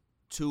around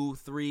 2,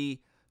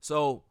 3.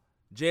 So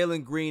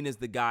Jalen Green is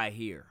the guy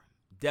here.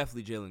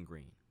 Definitely Jalen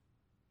Green.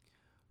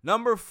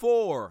 Number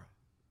 4,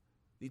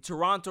 the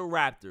Toronto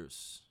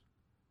Raptors.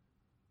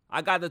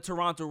 I got the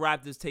Toronto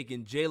Raptors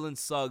taking Jalen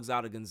Suggs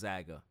out of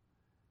Gonzaga.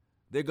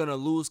 They're going to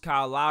lose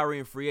Kyle Lowry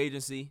in free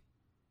agency.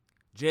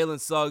 Jalen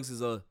Suggs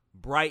is a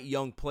bright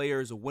young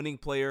player, is a winning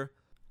player,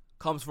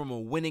 comes from a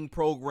winning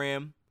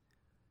program.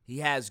 He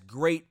has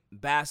great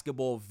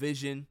basketball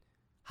vision,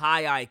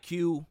 high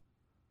IQ,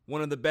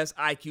 one of the best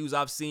IQs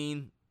I've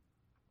seen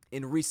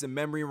in recent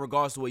memory in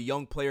regards to a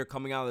young player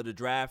coming out of the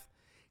draft.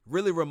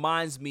 Really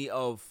reminds me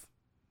of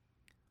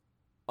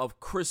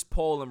Chris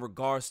Paul in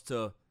regards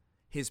to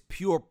his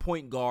pure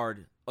point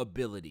guard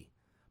ability.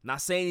 I'm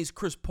not saying he's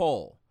Chris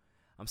Paul.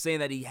 I'm saying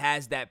that he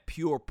has that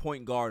pure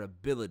point guard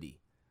ability.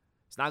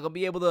 He's not going to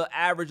be able to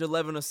average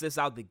 11 assists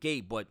out the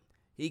gate, but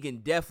he can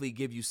definitely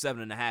give you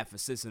 7.5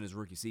 assists in his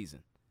rookie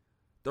season.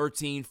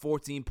 13,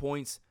 14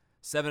 points,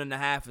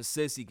 7.5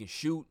 assists. He can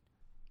shoot.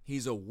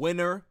 He's a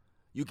winner.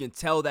 You can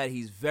tell that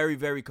he's very,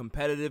 very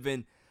competitive,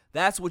 and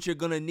that's what you're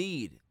going to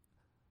need.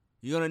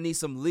 You're going to need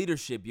some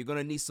leadership. You're going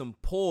to need some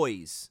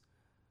poise.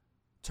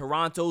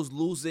 Toronto's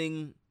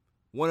losing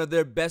one of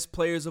their best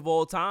players of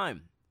all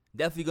time.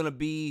 Definitely going to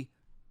be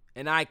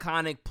an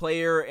iconic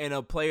player and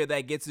a player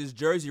that gets his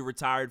jersey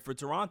retired for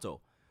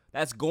Toronto.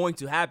 That's going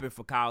to happen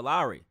for Kyle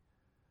Lowry.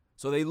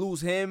 So they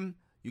lose him.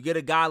 You get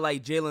a guy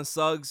like Jalen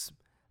Suggs.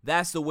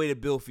 That's the way to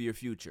build for your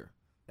future.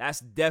 That's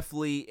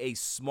definitely a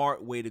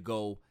smart way to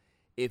go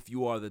if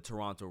you are the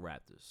Toronto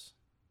Raptors.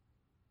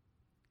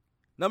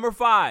 Number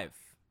 5,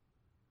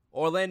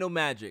 Orlando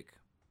Magic.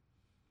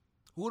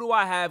 Who do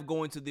I have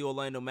going to the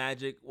Orlando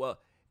Magic? Well,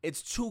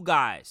 it's 2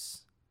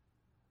 guys.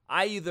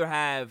 I either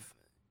have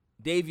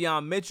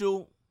Davion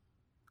Mitchell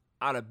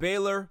out of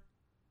Baylor,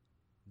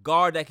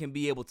 guard that can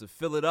be able to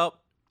fill it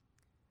up,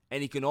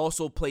 and he can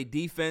also play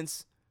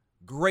defense.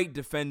 Great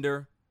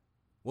defender.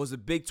 Was a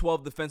Big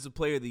 12 Defensive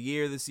Player of the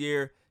Year this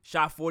year.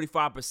 Shot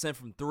 45%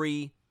 from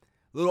 3.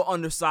 Little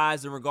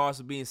undersized in regards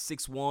to being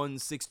 6'1",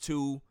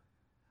 6'2",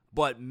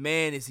 but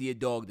man, is he a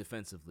dog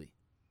defensively.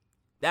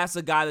 That's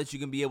a guy that you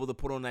can be able to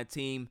put on that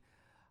team.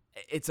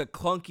 It's a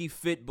clunky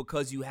fit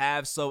because you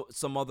have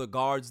some other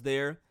guards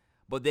there,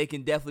 but they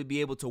can definitely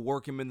be able to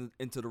work him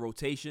into the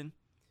rotation.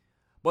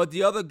 But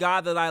the other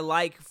guy that I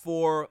like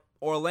for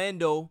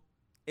Orlando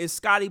is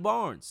Scotty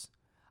Barnes.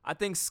 I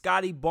think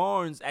Scotty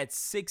Barnes at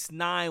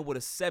 6'9" with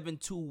a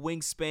 7'2"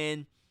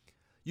 wingspan,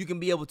 you can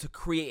be able to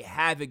create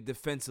havoc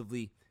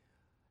defensively.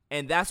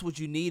 And that's what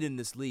you need in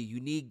this league. You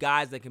need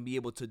guys that can be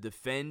able to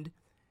defend.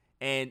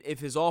 And if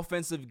his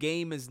offensive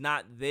game is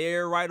not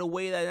there right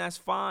away, then that's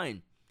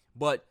fine.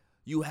 But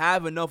you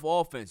have enough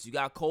offense. You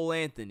got Cole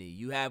Anthony.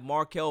 You have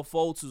Markelle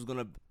Fultz, who's going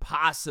to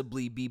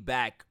possibly be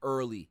back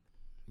early.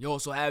 You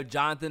also have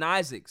Jonathan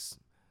Isaacs.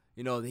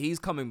 He's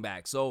coming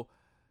back. So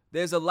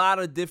there's a lot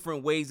of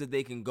different ways that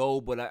they can go.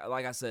 But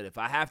like I said, if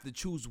I have to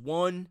choose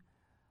one,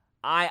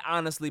 I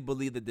honestly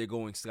believe that they're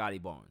going Scotty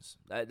Barnes.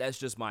 That's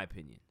just my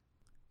opinion.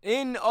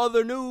 In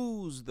other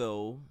news,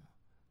 though,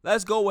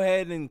 let's go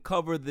ahead and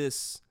cover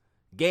this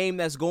game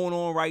that's going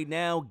on right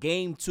now.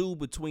 Game 2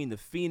 between the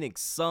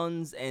Phoenix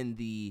Suns and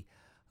the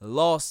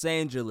Los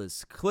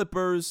Angeles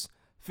Clippers.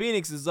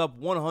 Phoenix is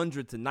up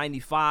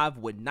 100-95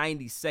 with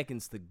 90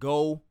 seconds to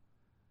go.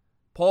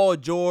 Paul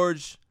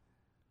George,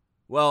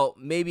 well,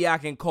 maybe I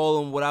can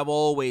call him what I've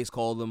always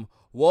called him.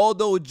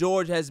 Waldo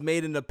George has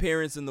made an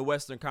appearance in the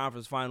Western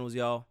Conference Finals,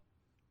 y'all.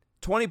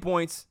 20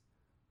 points,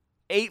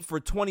 8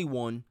 for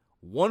 21,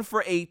 1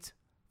 for 8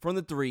 from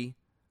the 3,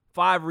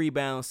 5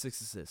 rebounds,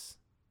 6 assists.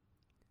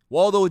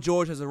 Waldo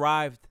George has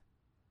arrived.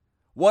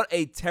 What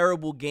a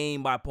terrible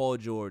game by Paul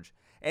George.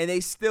 And they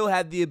still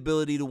have the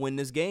ability to win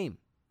this game.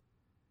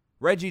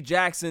 Reggie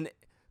Jackson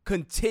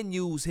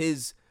continues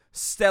his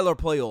stellar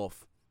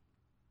playoff.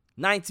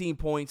 19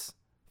 points,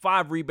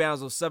 5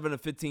 rebounds on 7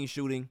 of 15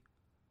 shooting.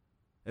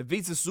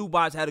 Ivica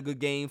Zubac had a good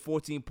game,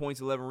 14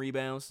 points, 11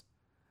 rebounds.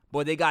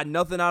 But they got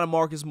nothing out of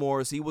Marcus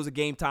Morris. He was a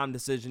game-time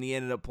decision. He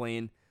ended up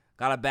playing.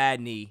 Got a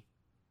bad knee.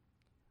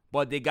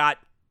 But they got,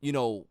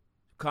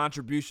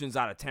 contributions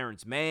out of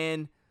Terrence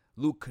Mann,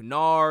 Luke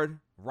Kennard,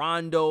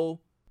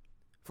 Rondo.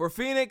 For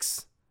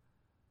Phoenix,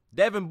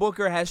 Devin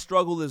Booker has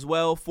struggled as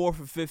well, 4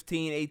 for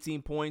 15,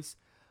 18 points.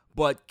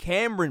 But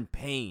Cameron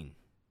Payne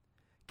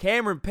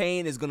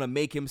is going to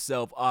make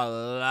himself a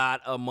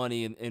lot of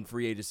money in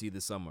free agency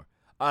this summer.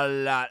 A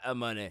lot of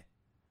money.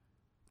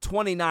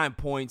 29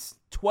 points,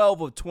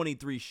 12 of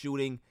 23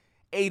 shooting,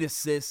 8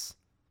 assists.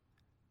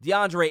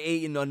 DeAndre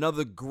Ayton,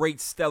 another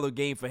great stellar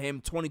game for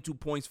him. 22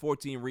 points,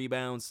 14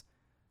 rebounds.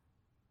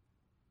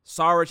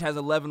 Saric has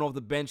 11 off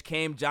the bench.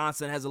 Cam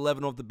Johnson has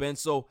 11 off the bench.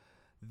 So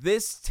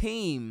this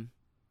team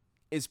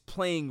is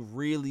playing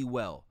really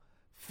well.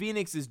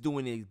 Phoenix is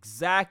doing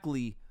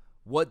exactly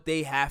what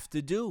they have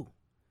to do.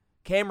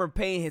 Cameron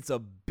Payne hits a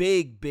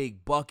big,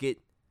 big bucket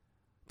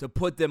to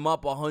put them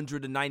up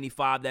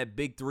 100-95, that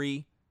big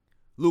three.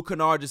 Luke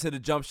Kennard just hit a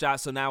jump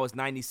shot, so now it's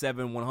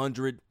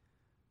 97-100.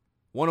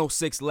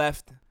 106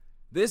 left.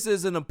 This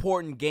is an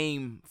important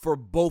game for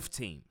both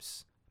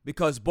teams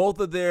because both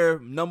of their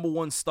number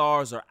one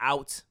stars are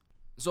out.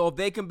 So if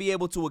they can be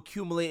able to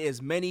accumulate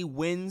as many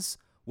wins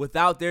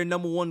without their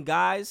number one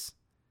guys,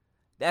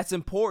 that's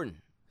important.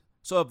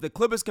 So if the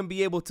Clippers can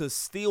be able to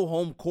steal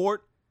home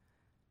court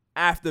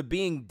after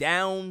being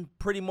down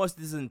pretty much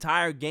this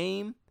entire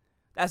game,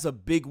 that's a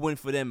big win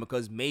for them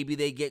because maybe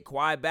they get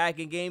Kawhi back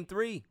in game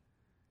 3.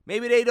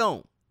 Maybe they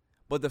don't.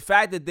 But the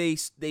fact that they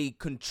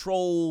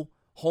control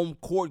home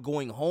court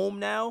going home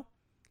now,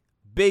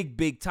 big,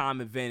 big time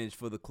advantage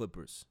for the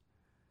Clippers.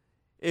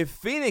 If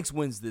Phoenix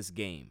wins this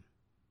game,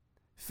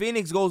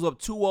 Phoenix goes up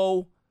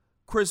 2-0.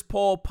 Chris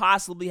Paul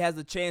possibly has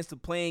a chance to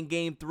play in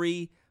game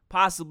 3,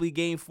 possibly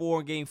game 4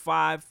 and game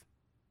 5.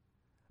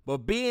 But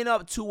being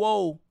up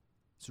 2-0,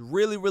 it's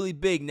really, really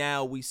big.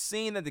 Now, we've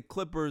seen that the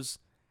Clippers,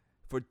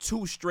 for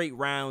 2 straight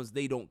rounds,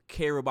 they don't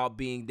care about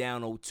being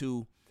down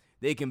 0-2.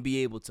 They can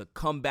be able to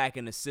come back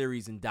in a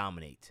series and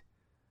dominate.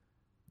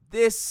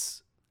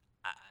 This,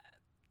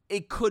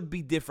 it could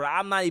be different.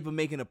 I'm not even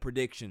making a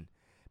prediction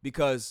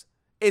because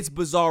it's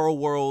Bizarro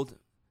World,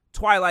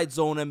 Twilight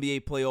Zone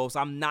NBA playoffs.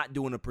 I'm not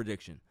doing a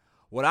prediction.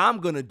 What I'm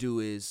going to do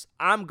is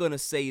I'm going to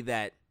say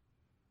that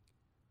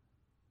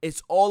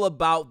it's all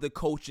about the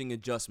coaching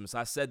adjustments.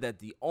 I said that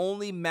the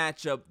only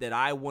matchup that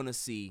I want to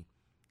see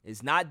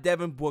is not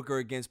Devin Booker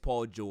against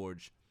Paul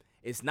George.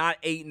 It's not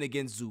Ayton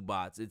against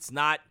Zubac. It's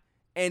not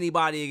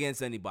anybody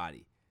against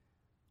anybody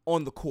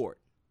on the court.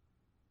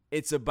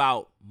 It's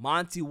about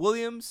Monty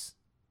Williams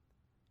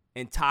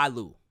and Ty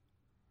Lue.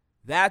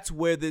 That's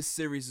where this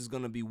series is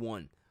going to be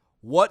won.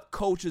 What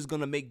coach is going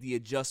to make the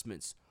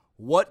adjustments?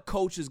 What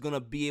coach is going to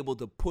be able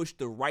to push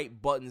the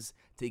right buttons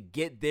to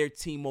get their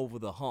team over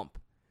the hump?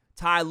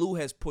 Ty Lue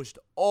has pushed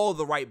all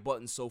the right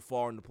buttons so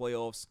far in the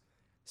playoffs.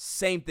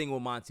 Same thing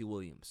with Monty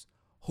Williams.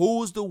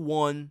 Who's the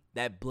one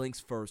that blinks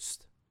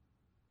first?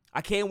 I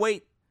can't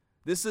wait.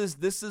 This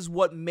is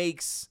what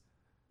makes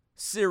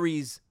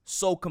series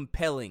so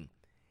compelling.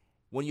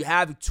 When you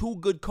have 2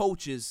 good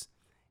coaches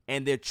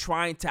and they're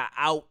trying to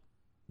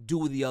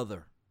outdo the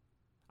other.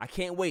 I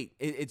can't wait.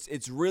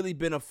 It's really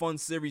been a fun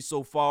series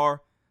so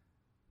far.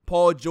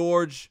 Paul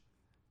George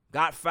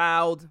got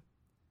fouled,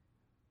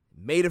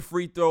 made a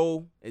free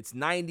throw. It's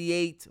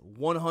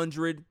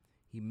 98-100.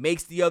 He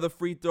makes the other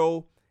free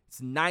throw. It's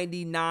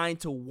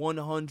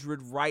 99-100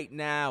 right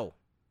now.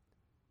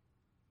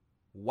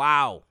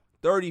 Wow.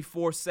 30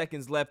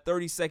 seconds left.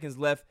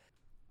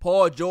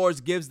 Paul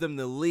George gives them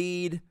the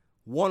lead.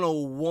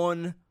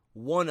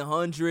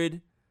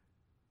 101-100.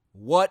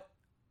 What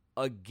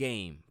a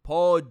game.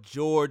 Paul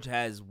George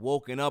has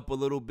woken up a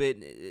little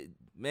bit.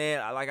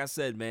 Man, like I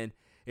said, man,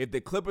 if the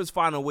Clippers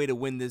find a way to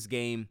win this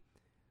game,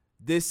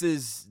 this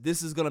is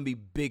going to be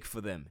big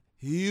for them.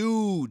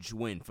 Huge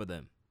win for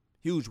them.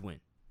 Huge win.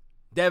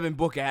 Devin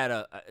Booker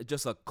had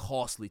just a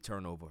costly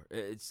turnover.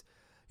 It's,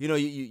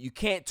 you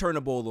can't turn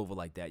the ball over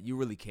like that. You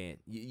really can't.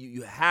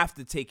 You have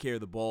to take care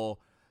of the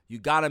ball. You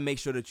got to make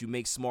sure that you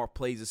make smart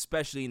plays,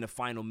 especially in the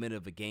final minute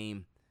of a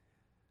game.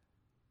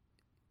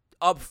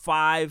 Up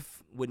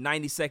 5 with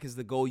 90 seconds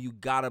to go, you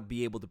got to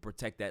be able to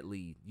protect that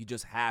lead. You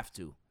just have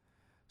to.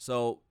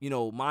 So,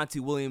 Monty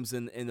Williams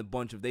and a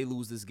bunch, if they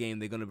lose this game,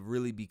 they're going to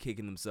really be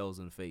kicking themselves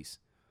in the face.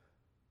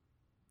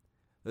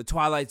 The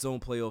Twilight Zone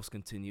playoffs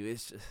continue.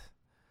 It's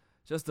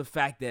just the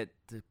fact that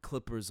the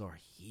Clippers are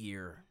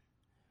here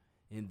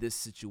in this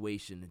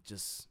situation.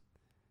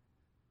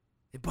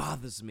 It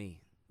bothers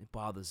me. It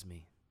bothers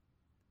me.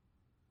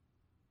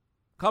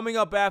 Coming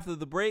up after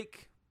the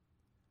break,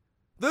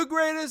 the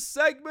greatest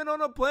segment on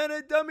the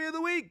planet, Dummy of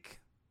the Week.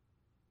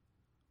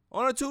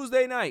 On a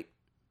Tuesday night.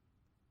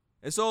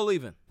 It's All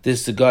Even. This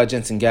is Cigar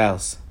Gents and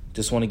Gals.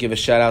 Just want to give a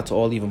shout out to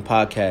All Even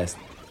Podcast,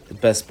 the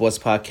best sports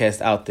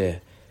podcast out there.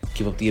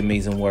 Keep up the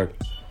amazing work.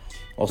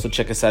 Also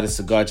check us out at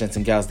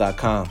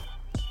cigargentsandgals.com.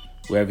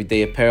 We're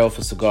everyday apparel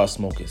for cigar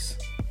smokers.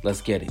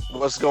 Let's get it.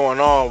 What's going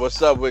on?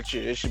 What's up with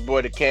you? It's your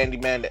boy, the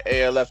Candyman, the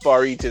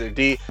ALFRE to the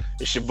D.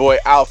 It's your boy,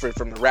 Alfred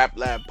from the Rap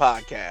Lab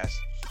Podcast.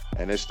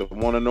 And it's the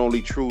one and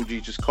only True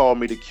G. Just call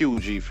me the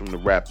QG from the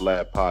Rap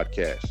Lab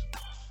Podcast.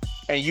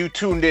 And you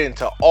tuned in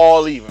to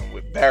All Even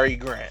with Barry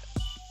Grant.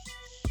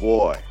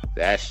 Boy,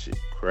 that shit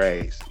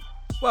crazy.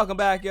 Welcome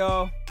back,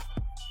 y'all.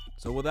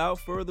 So without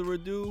further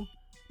ado,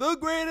 the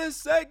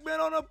greatest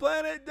segment on the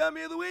planet,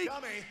 Dummy of the Week.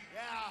 Dummy,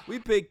 yeah. We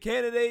pick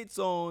candidates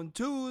on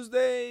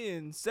Tuesday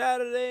and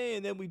Saturday,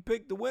 and then we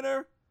pick the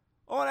winner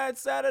on that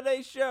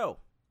Saturday show.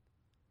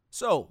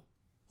 So,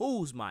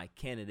 who's my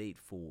candidate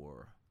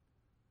for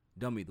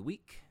Dummy of the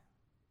Week?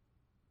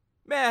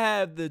 May I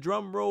have the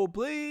drum roll,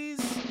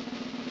 please?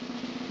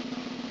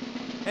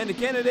 And the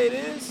candidate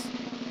is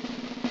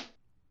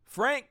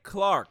Frank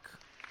Clark,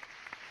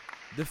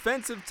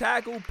 defensive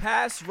tackle,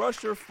 pass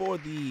rusher for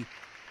the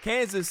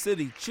Kansas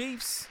City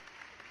Chiefs.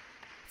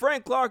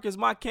 Frank Clark is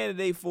my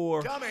candidate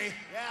for Dummy,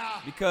 yeah.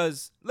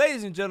 Because,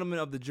 ladies and gentlemen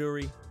of the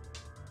jury,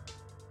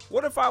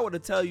 what if I were to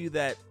tell you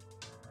that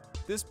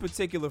this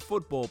particular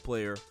football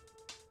player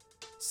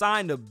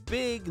signed a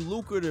big,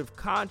 lucrative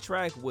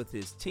contract with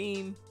his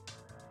team?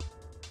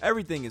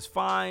 Everything is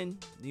fine.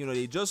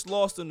 They just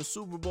lost in the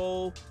Super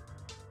Bowl,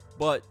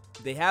 but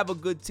they have a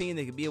good team.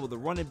 They can be able to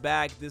run it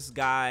back. This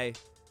guy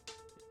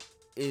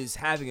is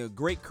having a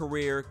great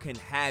career, can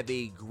have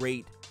a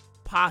great,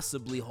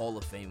 possibly Hall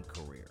of Fame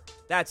career.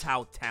 That's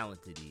how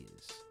talented he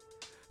is.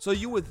 So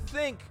you would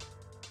think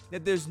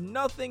that there's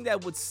nothing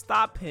that would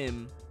stop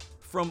him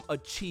from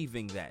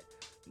achieving that.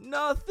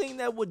 Nothing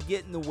that would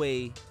get in the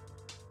way.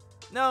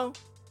 No.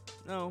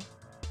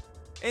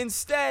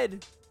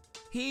 Instead,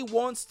 he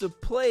wants to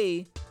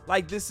play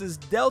like this is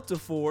Delta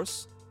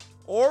Force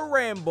or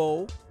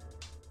Rambo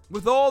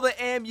with all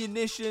the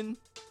ammunition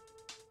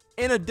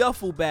in a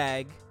duffel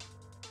bag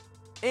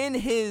in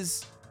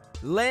his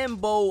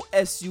Lambo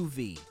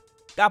SUV.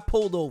 Got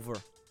pulled over.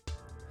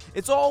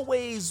 It's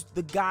always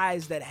the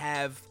guys that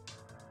have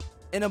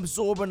an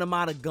absorbent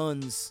amount of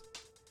guns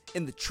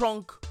in the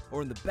trunk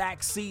or in the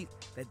back seat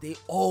that they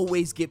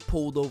always get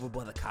pulled over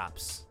by the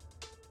cops.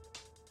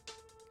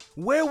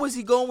 Where was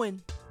he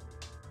going?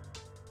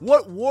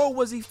 What war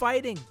was he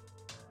fighting?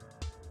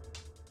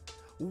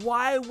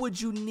 Why would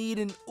you need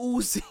an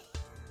Uzi?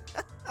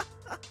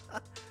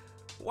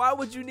 Why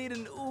would you need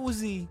an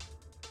Uzi?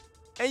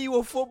 And you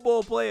a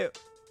football player?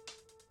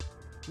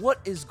 What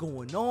is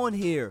going on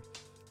here?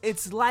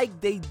 It's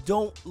like they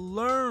don't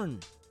learn.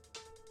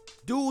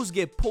 Dudes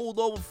get pulled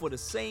over for the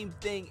same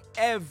thing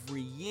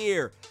every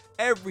year,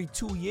 every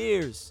 2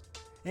 years,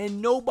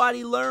 and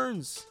nobody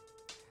learns.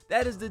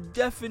 That is the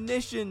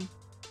definition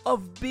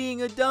of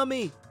being a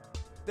dummy.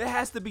 There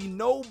has to be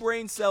no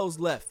brain cells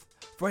left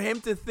for him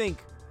to think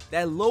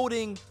that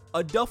loading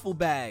a duffel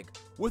bag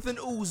with an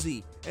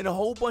Uzi and a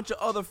whole bunch of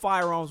other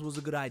firearms was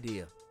a good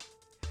idea.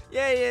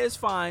 Yeah, it's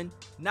fine.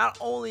 Not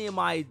only am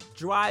I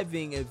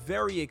driving a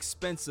very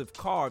expensive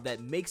car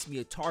that makes me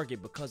a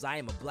target because I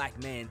am a black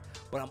man,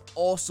 but I'm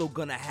also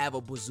gonna have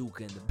a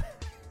bazooka in the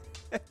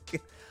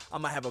back.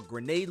 I'm gonna have a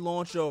grenade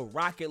launcher, a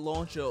rocket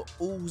launcher,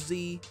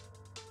 Uzi,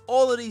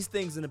 all of these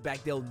things in the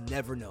back. They'll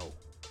never know.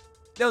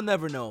 They'll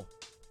never know.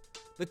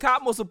 The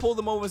cop must have pulled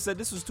them over and said,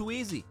 this was too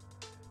easy.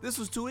 This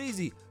was too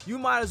easy. You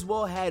might as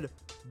well had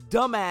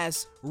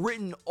dumbass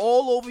written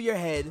all over your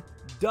head,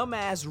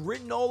 dumbass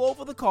written all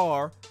over the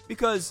car,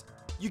 because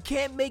you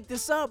can't make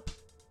this up.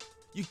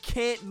 You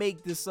can't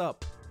make this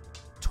up.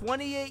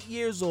 28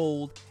 years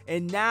old,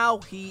 and now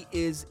he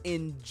is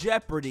in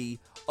jeopardy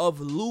of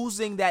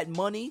losing that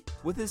money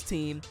with his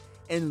team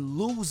and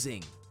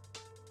losing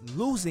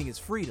his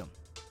freedom.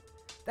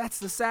 That's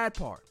the sad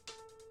part.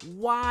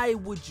 Why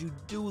would you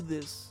do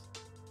this?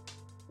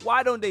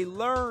 Why don't they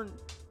learn?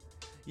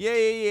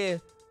 Yeah.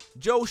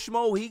 Joe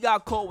Schmo, he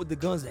got caught with the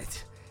guns.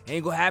 That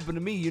ain't gonna happen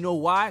to me. You know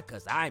why?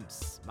 Because I'm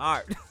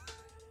smart.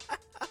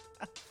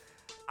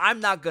 I'm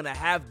not going to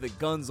have the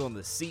guns on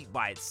the seat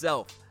by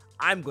itself.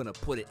 I'm going to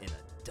put it in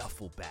a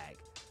duffel bag.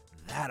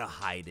 That'll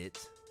hide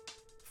it.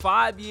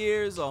 5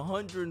 years,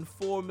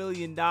 $104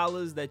 million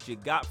that you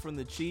got from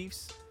the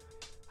Chiefs.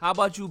 How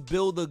about you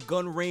build a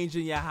gun range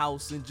in your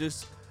house and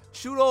just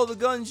shoot all the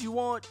guns you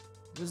want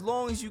as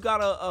long as you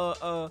got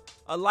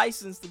a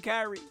license to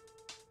carry?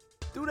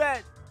 Do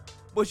that.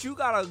 But you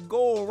got to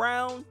go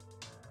around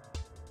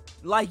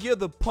like you're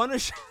the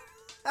Punisher.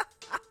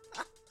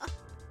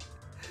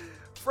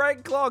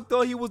 Frank Clark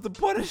thought he was the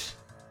Punisher.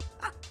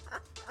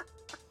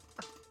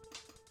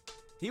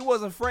 He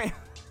wasn't Frank.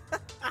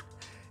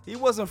 He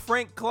wasn't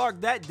Frank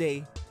Clark that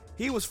day.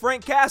 He was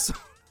Frank Castle.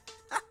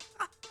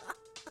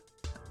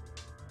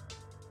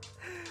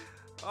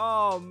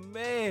 Oh,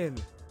 man.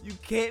 You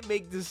can't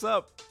make this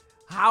up.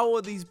 How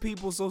are these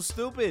people so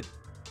stupid?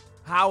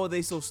 How are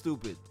they so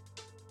stupid?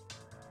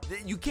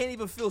 You can't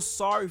even feel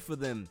sorry for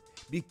them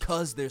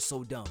because they're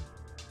so dumb.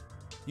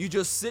 You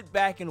just sit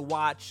back and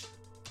watch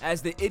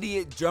as the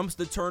idiot jumps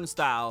the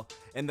turnstile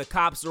and the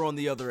cops are on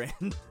the other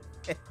end.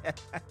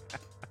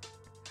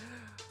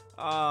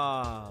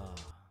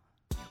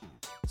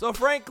 So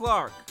Frank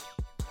Clark,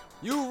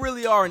 you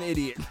really are an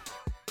idiot.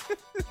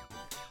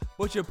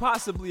 But you're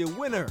possibly a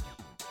winner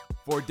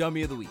for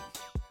Dummy of the Week.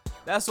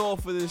 That's all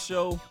for this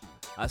show.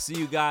 I'll see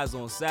you guys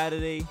on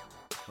Saturday.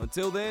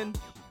 Until then,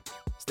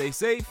 stay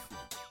safe,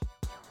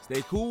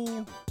 stay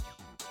cool.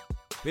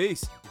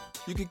 Peace.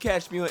 You can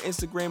catch me on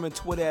Instagram and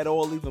Twitter at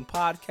All Even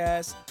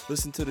Podcast.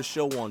 Listen to the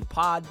show on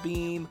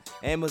Podbeam,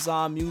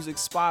 Amazon Music,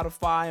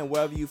 Spotify, and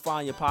wherever you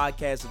find your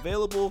podcasts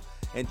available.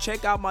 And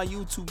check out my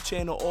YouTube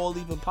channel, All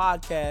Even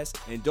Podcast.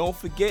 And don't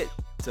forget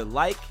to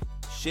like,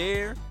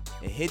 share,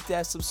 and hit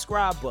that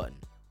subscribe button.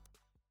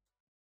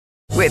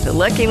 With the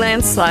Lucky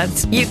Land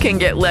Slots, you can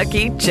get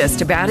lucky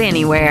just about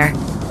anywhere.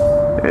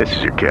 This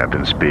is your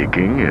captain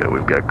speaking.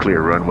 We've got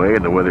clear runway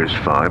and the weather's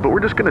fine, but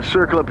we're just going to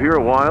circle up here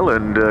a while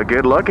and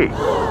get lucky.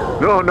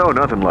 No,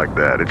 nothing like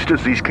that. It's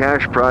just these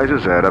cash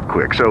prizes add up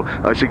quick. So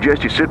I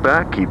suggest you sit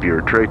back, keep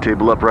your tray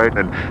table upright,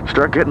 and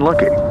start getting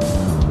lucky.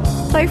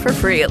 Play for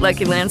free at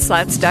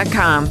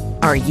LuckyLandSlots.com.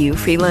 Are you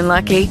feeling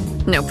lucky?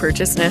 No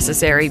purchase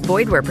necessary.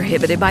 Void where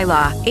prohibited by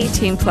law.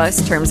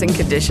 18+ terms and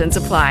conditions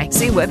apply.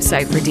 See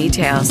website for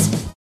details.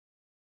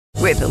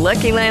 With the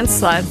Lucky Land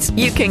Slots,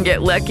 you can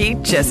get lucky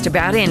just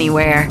about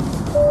anywhere.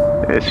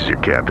 This is your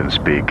captain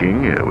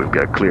speaking. We've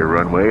got clear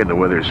runway and the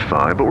weather's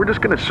fine, but we're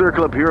just going to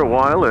circle up here a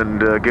while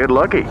and get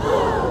lucky.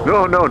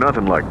 No,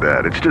 nothing like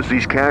that. It's just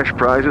these cash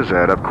prizes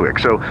add up quick.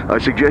 So I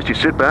suggest you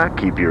sit back,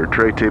 keep your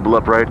tray table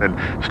upright,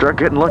 and start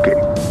getting lucky.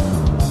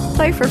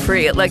 Play for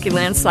free at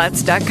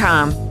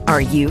LuckyLandSlots.com.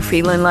 Are you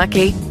feeling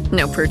lucky?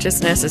 No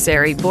purchase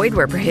necessary. Void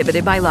where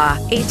prohibited by law.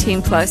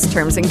 18+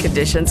 terms and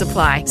conditions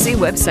apply. See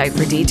website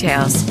for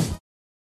details.